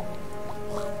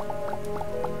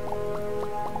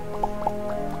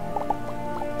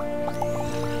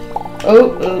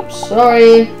 Oh, oops,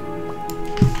 sorry.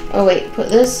 Oh wait, put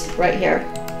this right here.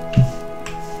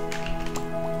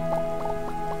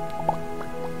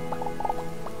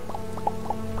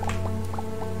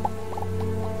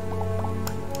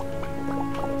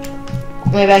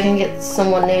 Maybe I can get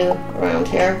someone new around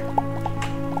here.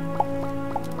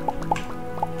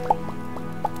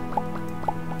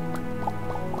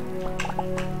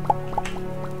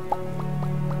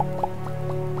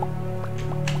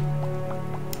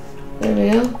 There we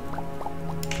go.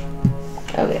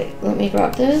 Okay, let me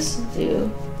grab this,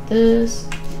 do this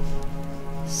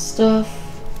stuff.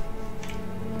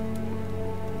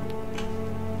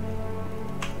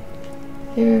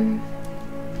 Here.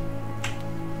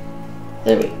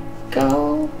 There we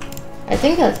go. I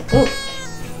think that's, oh.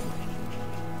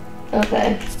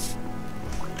 Okay.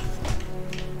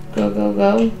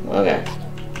 Go. Okay.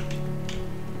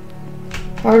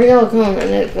 Party all come and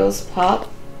it goes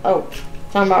pop. Oh,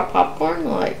 talking about popcorn?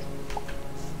 Like.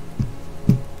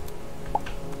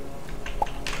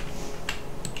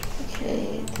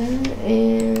 Okay, that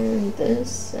and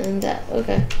this and that.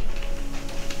 Okay.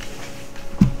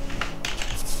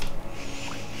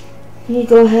 You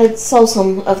go ahead, sell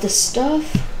some of this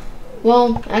stuff.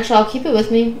 Well, actually, I'll keep it with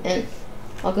me, and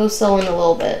I'll go sell in a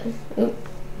little bit. Oop.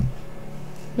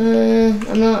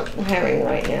 I'm not hiring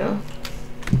right now.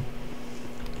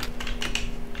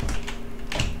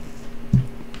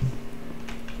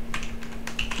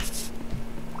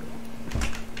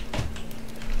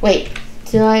 Wait,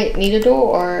 did I need a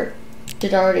door, or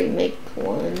did I already make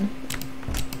one?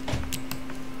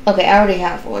 Okay, I already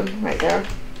have one right there.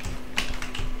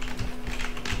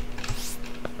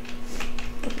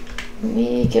 Let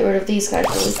me get rid of these guys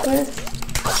really quick.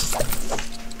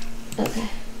 Okay.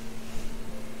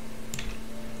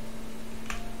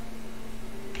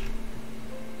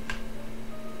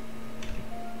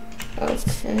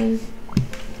 Okay.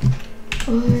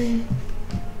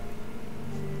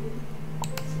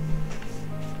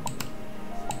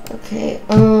 Okay,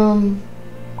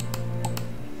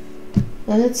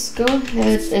 let's go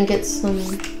ahead and get some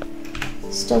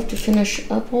stuff to finish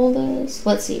up all this.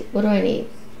 Let's see, what do I need?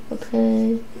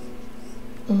 Okay.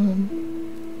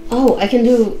 Oh, I can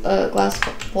do a glass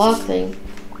block thing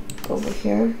over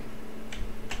here.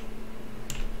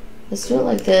 Let's do it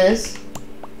like this.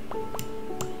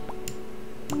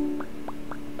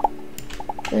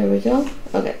 There we go.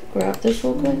 Okay, grab this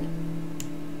real quick.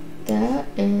 That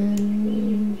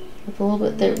and up a little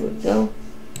bit. There we go.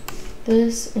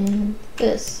 This and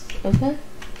this. Okay.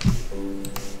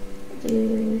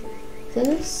 Do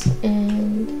this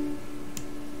and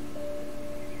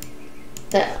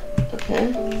that.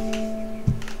 Okay.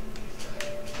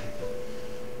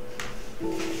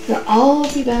 Now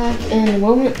I'll be back in a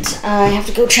moment. I have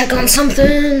to go check on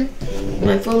something.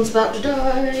 My phone's about to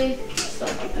die.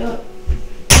 Stuff like that.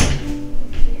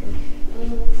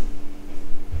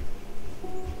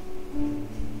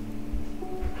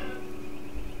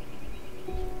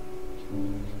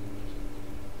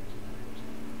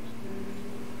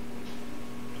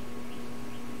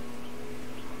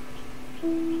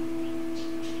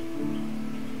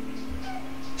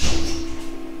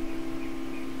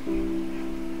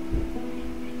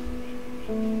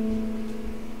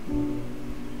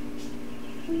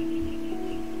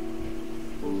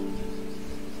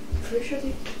 Pretty sure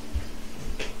they...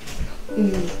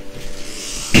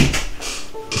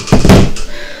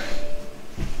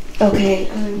 Okay,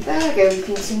 I'm back.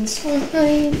 Everything seems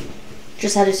fine.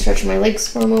 Just had to stretch my legs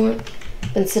for a moment.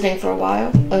 Been sitting for a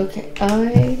while. Okay,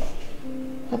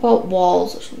 how about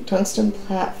walls or some tungsten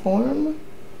platform?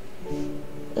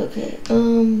 Okay,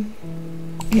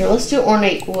 here, let's do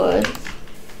ornate wood.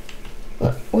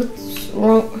 What's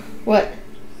wrong? What?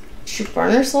 Did you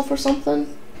burn yourself or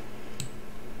something?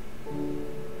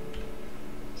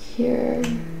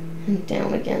 And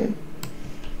down again.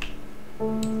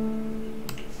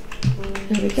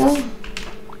 There we go.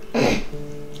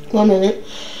 1 minute.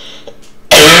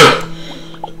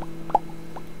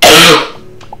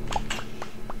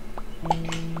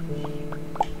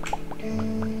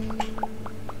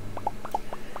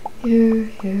 Here.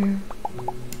 Here.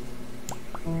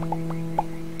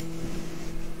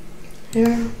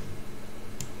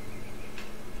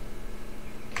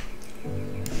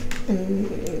 And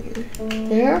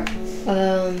there.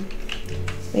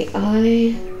 Wait,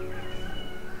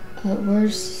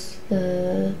 where's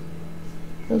the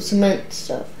cement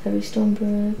stuff? Heavy stone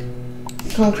brick.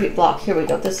 Concrete block. Here we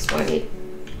go. This is what I need.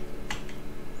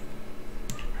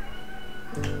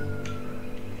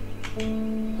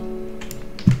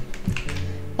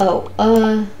 Oh,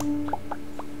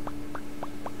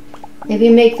 maybe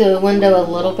make the window a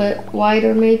little bit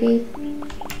wider, maybe?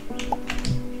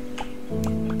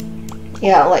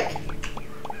 Yeah, like...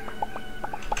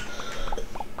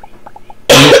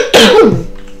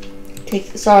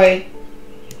 sorry.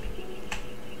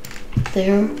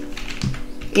 There.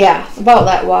 Yeah, about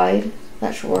that wide.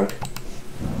 That should work.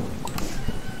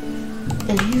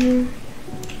 And here.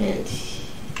 And...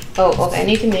 oh, okay, I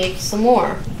need to make some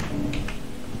more.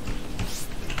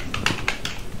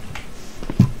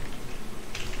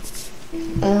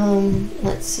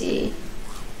 Let's see.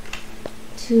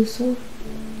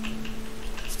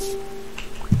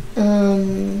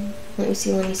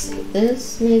 Let me see.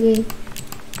 This, maybe.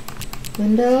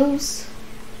 Windows,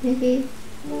 maybe.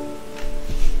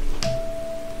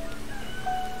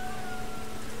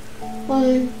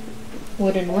 One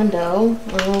wooden window.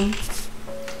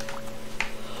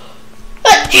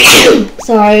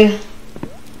 Sorry.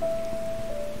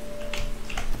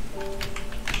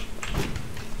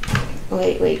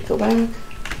 Wait, go back.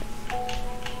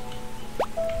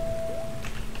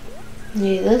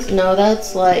 Need this? No,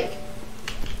 that's like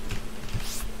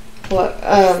what?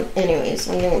 Anyways,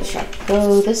 I'm gonna try to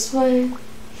go this way.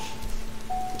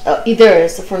 Oh, there it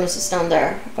is. The furnace is down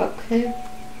there. Okay.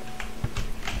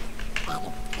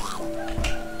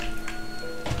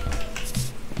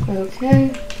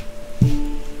 Okay.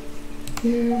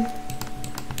 Here.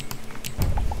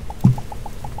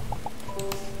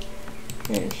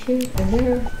 And here and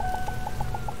there.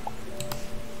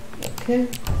 Okay.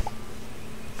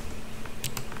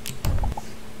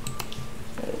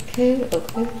 Okay.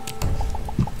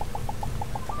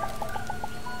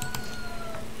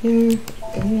 Here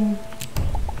and here.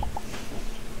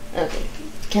 Okay.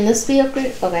 Can this be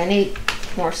upgraded? Okay, I need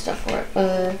more stuff for it.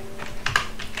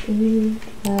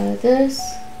 This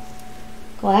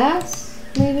glass,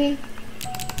 maybe?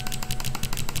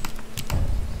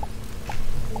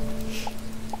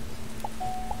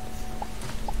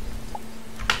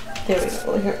 There we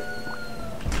go. Here.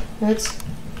 Let's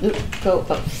go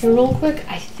up here real quick.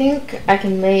 I think I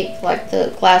can make like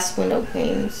the glass window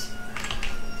panes.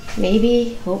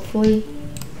 Maybe, hopefully.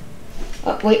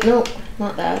 Oh, wait, no,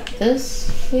 not that. This,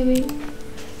 maybe.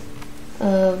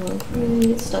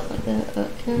 Stuff like that.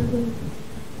 Okay.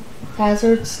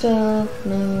 Hazard stuff,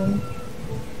 no.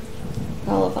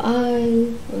 Wall of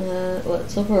eye. What,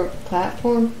 silver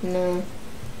platform? No.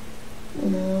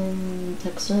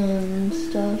 Tungsten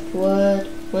stuff, wood,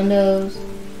 windows.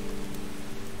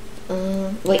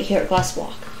 Wait, here, glass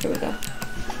block. Here we go.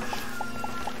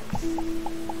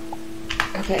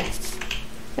 Okay.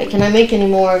 Wait, can I make any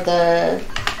more of the,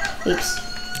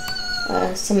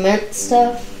 cement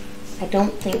stuff? I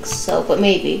don't think so, but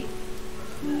maybe.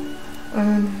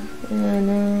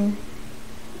 No.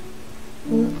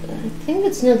 I think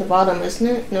it's near the bottom, isn't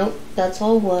it? Nope, that's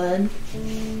all wood.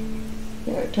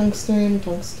 There, tungsten,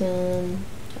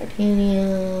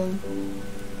 titanium,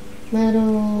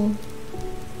 metal,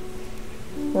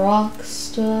 rock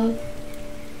stuff.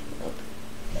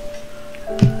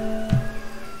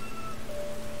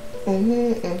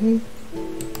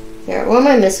 Here, what am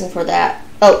I missing for that?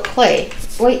 Oh, clay.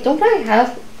 Wait, don't I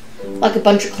have like a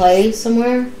bunch of clay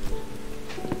somewhere?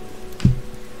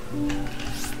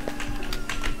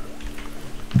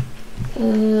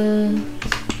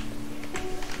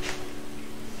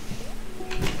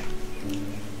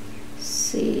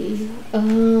 See.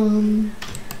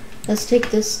 Let's take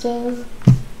this stuff.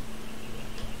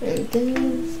 And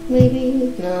this,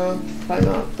 maybe? No, probably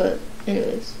not, but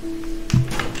anyways.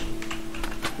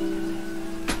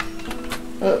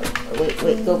 Oh,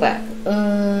 wait, go back.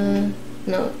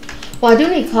 No. Well, I do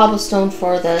need cobblestone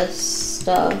for this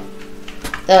stuff.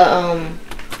 The,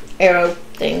 arrow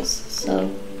things, so.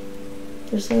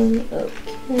 There's one,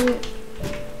 okay.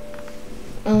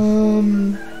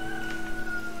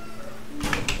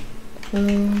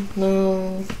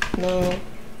 No.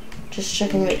 Just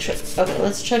checking, make sure. Okay,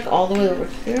 let's check all the way over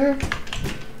here.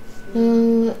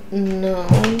 No.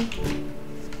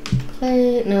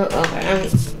 Clay, no, okay, I'm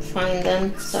fine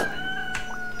then. So,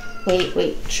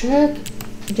 wait, check.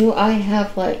 Do I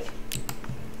have, like,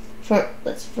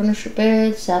 let's furnish your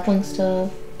bed, sapling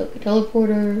stuff, okay,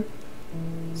 teleporter,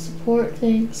 support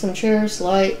thing, some chairs,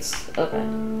 lights, okay,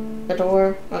 a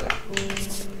door, okay.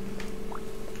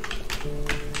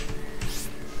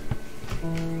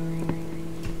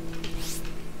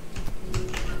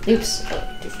 Oops,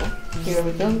 too far. Here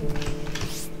we go.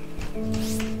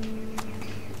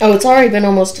 Oh, it's already been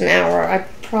almost an hour. I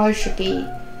probably should be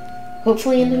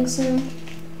hopefully ending soon.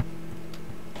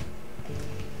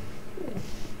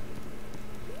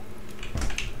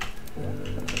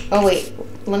 Oh wait,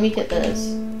 let me get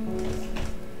this.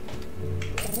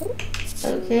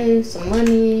 Okay, some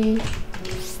money.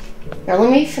 Now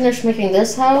let me finish making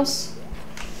this house.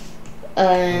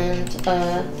 And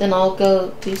then I'll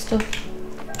go do stuff.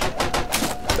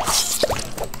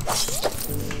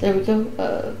 There we go.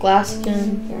 Glass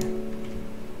again. Here.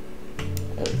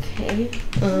 Okay.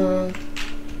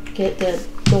 Get the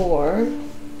door.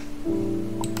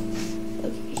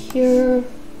 Okay, here.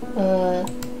 Let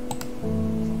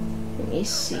me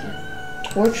see.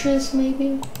 Torches,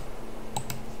 maybe?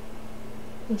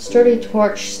 A sturdy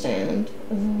torch stand.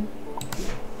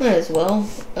 Might as well.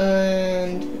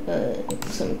 And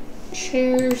some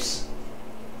chairs.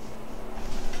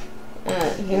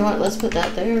 You know what? Let's put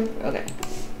that there. Okay.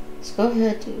 Let's go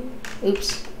ahead to.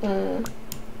 Oops. There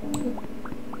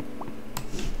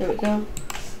we go.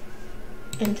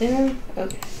 And there.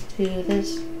 Okay. Do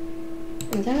this.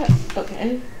 And that.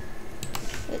 Okay.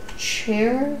 A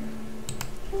chair.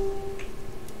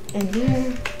 And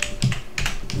there.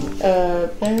 A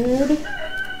bed.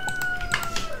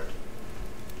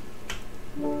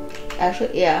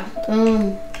 Actually, yeah.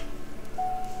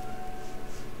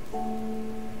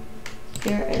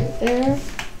 Here and there.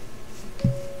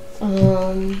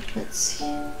 Let's see.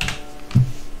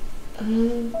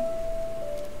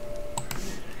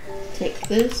 Take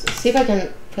this. See if I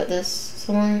can put this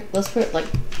somewhere. Let's put it like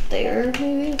there,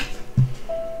 maybe.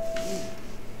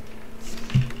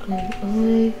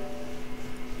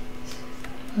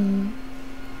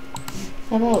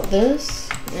 How about this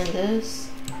and this?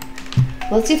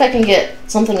 Let's see if I can get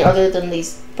something other than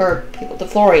these bird people, the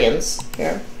Florians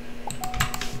here.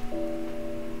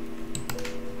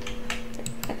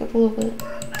 Back up a little bit.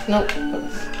 Nope.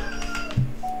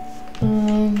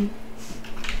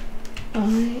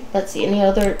 Okay. Let's see, any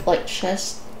other like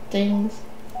chest things?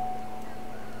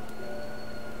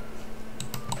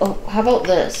 Oh, how about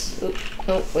this? Oops.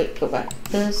 No, wait, go back.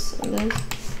 This and this.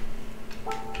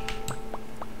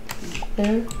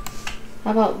 There.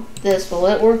 How about this? Will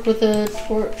it work with a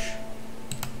torch?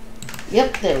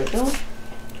 Yep, there we go.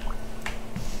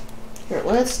 Here,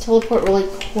 let's teleport really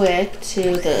quick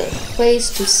to the place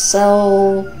to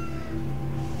sell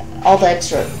all the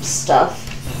extra stuff.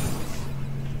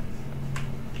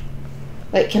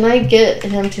 Wait, can I get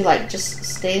him to like just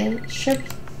stay in ship?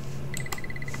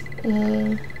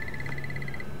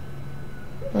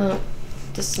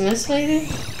 Dismiss maybe?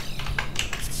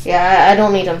 Yeah, I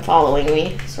don't need him following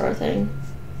me, sort of thing.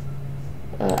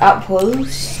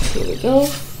 Outpost, here we go.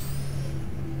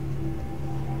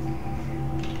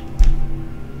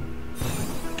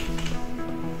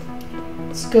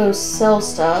 Let's go sell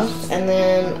stuff, and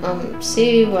then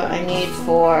see what I need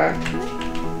for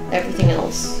everything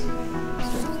else.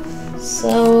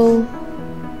 So,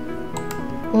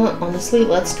 well, honestly,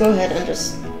 let's go ahead and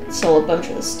just sell a bunch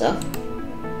of this stuff.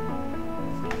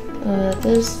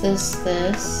 This,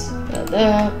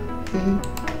 that.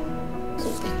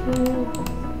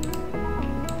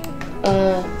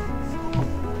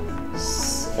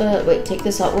 Wait, take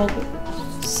this out real quick.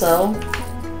 Sell.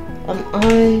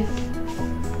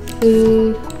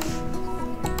 Food.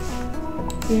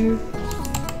 Here.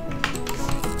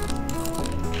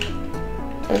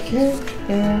 Okay,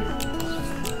 here.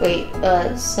 Wait,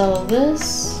 sell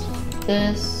this.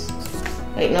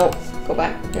 Wait, no, go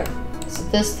back. Here. So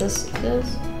this.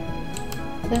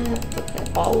 That. Okay,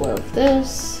 all of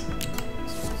this.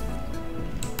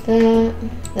 That.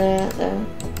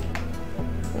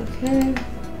 Okay.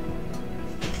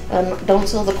 Don't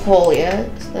sell the coal yet.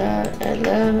 That and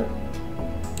that.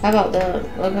 How about that?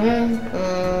 Okay.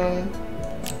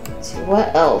 Let's see,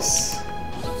 what else?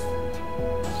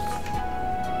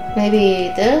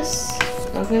 Maybe this?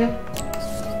 Okay.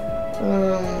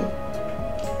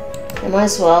 I might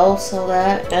as well sell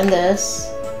that and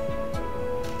this.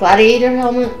 Gladiator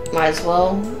helmet? Might as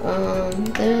well.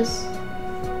 This.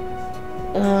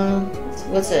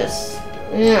 What's this?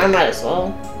 Yeah, I might as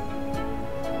well.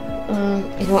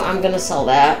 You know what? I'm gonna sell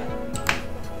that.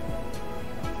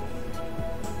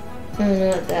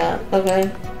 Not that.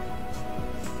 Okay.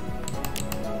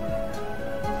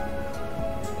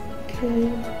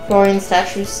 Okay. Flooring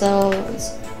statue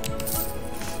cells.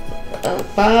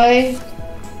 Buy.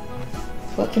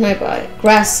 What can I buy?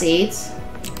 Grass seeds.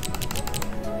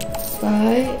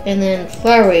 Buy. And then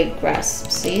flowery grass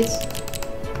seeds.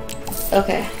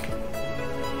 Okay.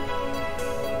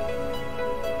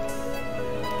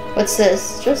 What's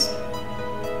this? Just...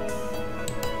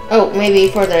 Oh, maybe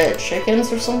for the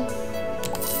chickens or something?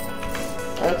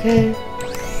 Okay.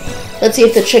 Let's see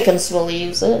if the chickens will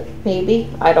use it. Maybe.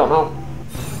 I don't know.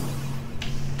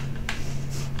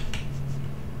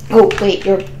 Oh, wait,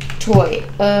 your toy.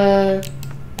 I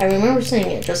remember saying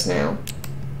it just now.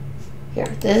 Here,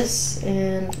 this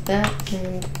and that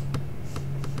and...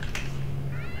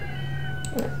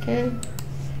 Okay.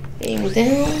 Being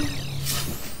down.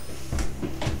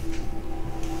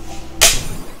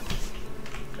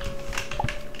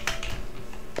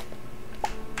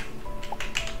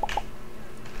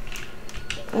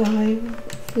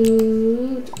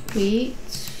 Food, wheat.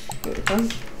 Here we go.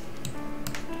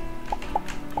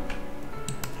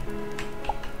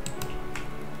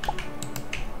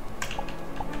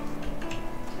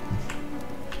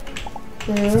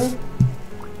 There.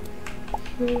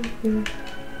 Here.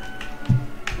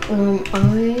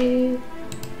 I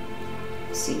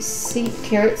see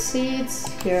carrot seeds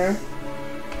here.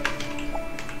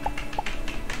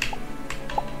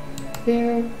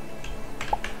 Here.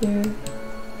 Here.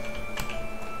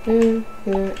 Here,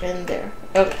 here, and there.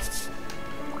 Okay.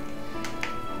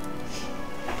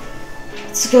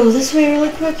 Let's go this way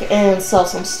really quick and sell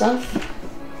some stuff.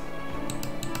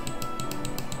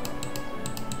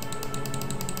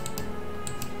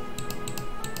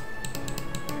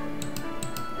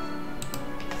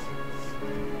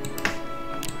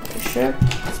 Sure.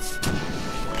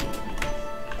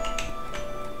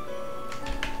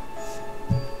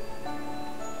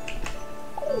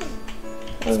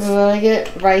 Will I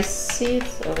get rice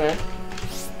seeds? Okay.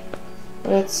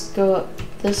 Let's go up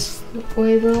this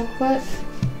way real quick.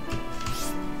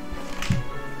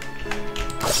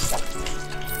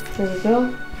 There we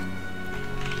go.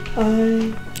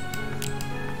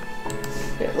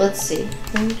 Here, let's see.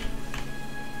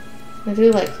 I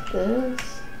do like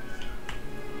this.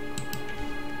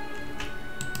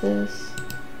 This.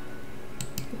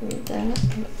 And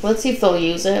that. Let's see if they'll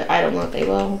use it. I don't know if they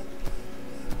will.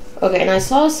 Okay, and I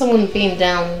saw someone beam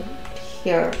down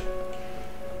here.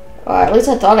 Or at least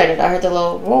I thought I did. I heard the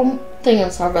little roll thing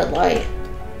and saw a red light.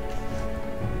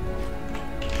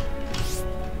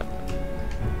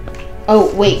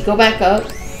 Oh, wait, go back up.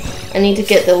 I need to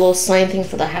get the little sign thing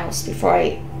for the house before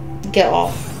I get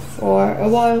off for a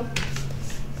while.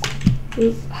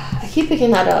 Oop. I keep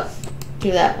picking that up.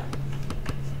 Do that.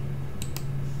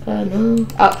 No.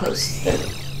 Outpost. There we go.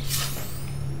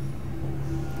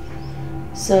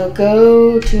 So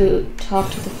go to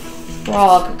talk to the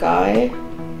frog guy.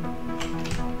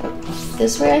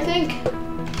 This way, I think.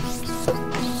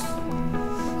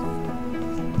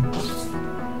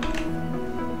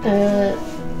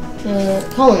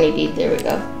 Colony deed. There we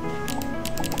go.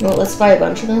 Well, let's buy a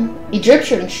bunch of them.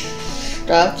 Egyptian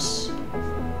stuffs.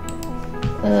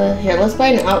 Here, let's buy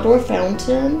an outdoor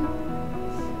fountain.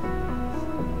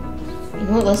 You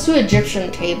know what? Let's do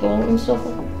Egyptian table and stuff.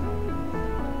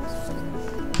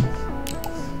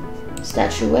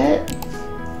 Statuette.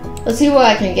 Let's see what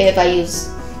I can get if I use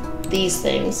these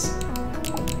things.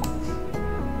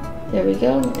 There we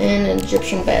go. And an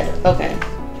Egyptian bed. Okay.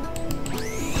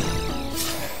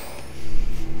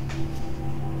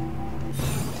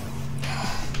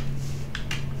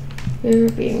 Here,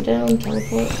 beam down,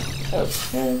 teleport.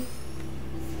 Okay.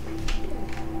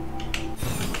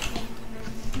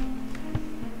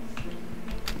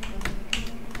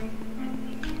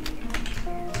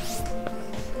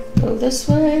 Go this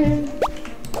way.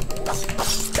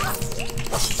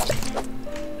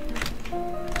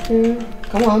 Here,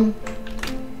 come on.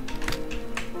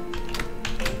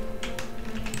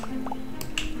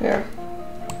 Here.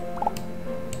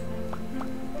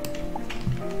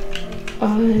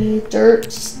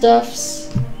 Dirt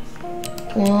stuffs.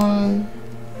 Come on.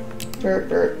 Dirt,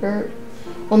 dirt, dirt.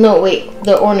 Well, no, wait.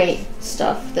 The ornate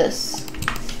stuff. This.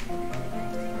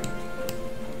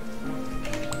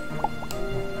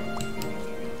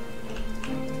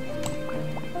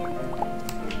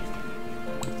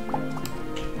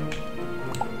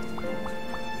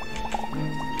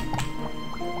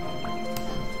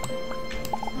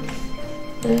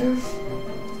 There.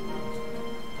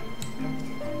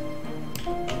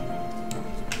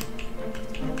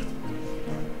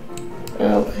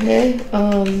 Okay,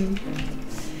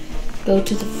 go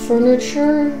to the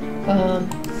furniture,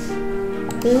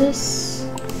 this,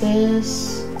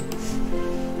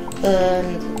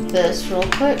 and this real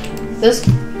quick. This,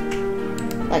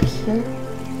 like here,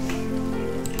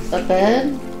 a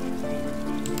bed,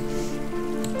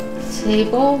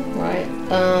 table, right,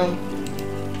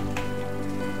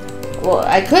 well,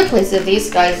 I could place it these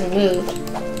guys and move.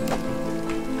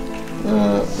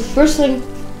 First thing,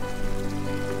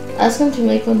 ask him to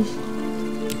make one.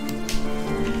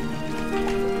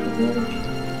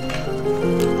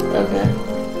 Okay.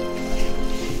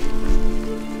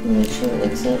 Make sure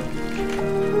it's it.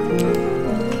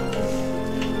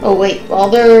 Oh wait, while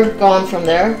they're gone from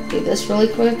there, do this really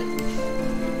quick.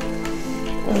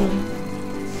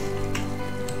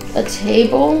 A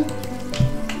table.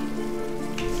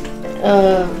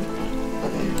 Okay,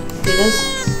 do this.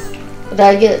 Did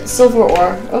I get silver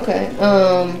ore? Okay.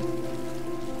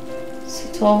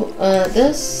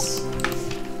 This.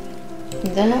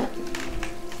 That.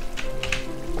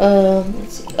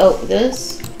 Let's see. Oh,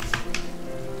 this.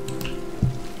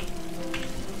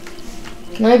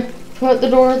 Can I put the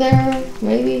door there?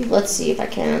 Maybe? Let's see if I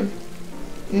can.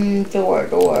 Door.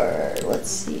 Let's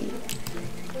see.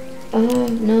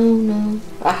 No.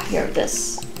 Ah, here,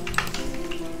 this.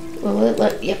 Will it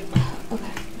let, yep.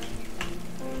 Okay.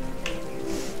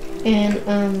 And,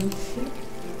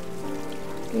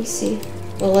 let me see.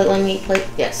 Will it let me play?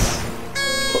 Yes.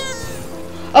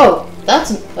 Oh,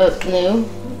 that's new.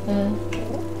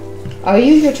 Are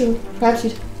you here to perhaps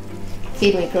you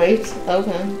feed me grapes?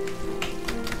 Okay.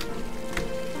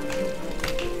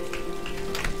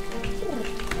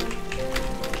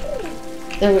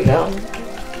 There we go.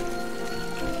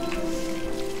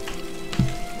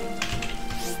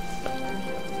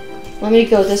 Let me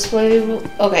go this way.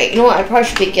 Okay, you know what? I probably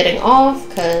should be getting off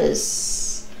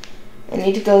because I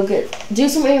need to go do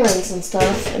some errands and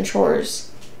stuff and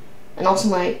chores. And also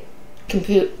my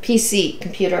computer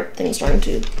thing's starting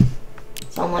to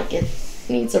sound like it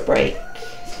needs a break.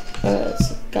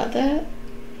 So got that.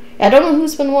 I don't know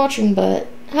who's been watching, but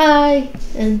hi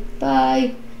and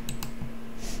bye.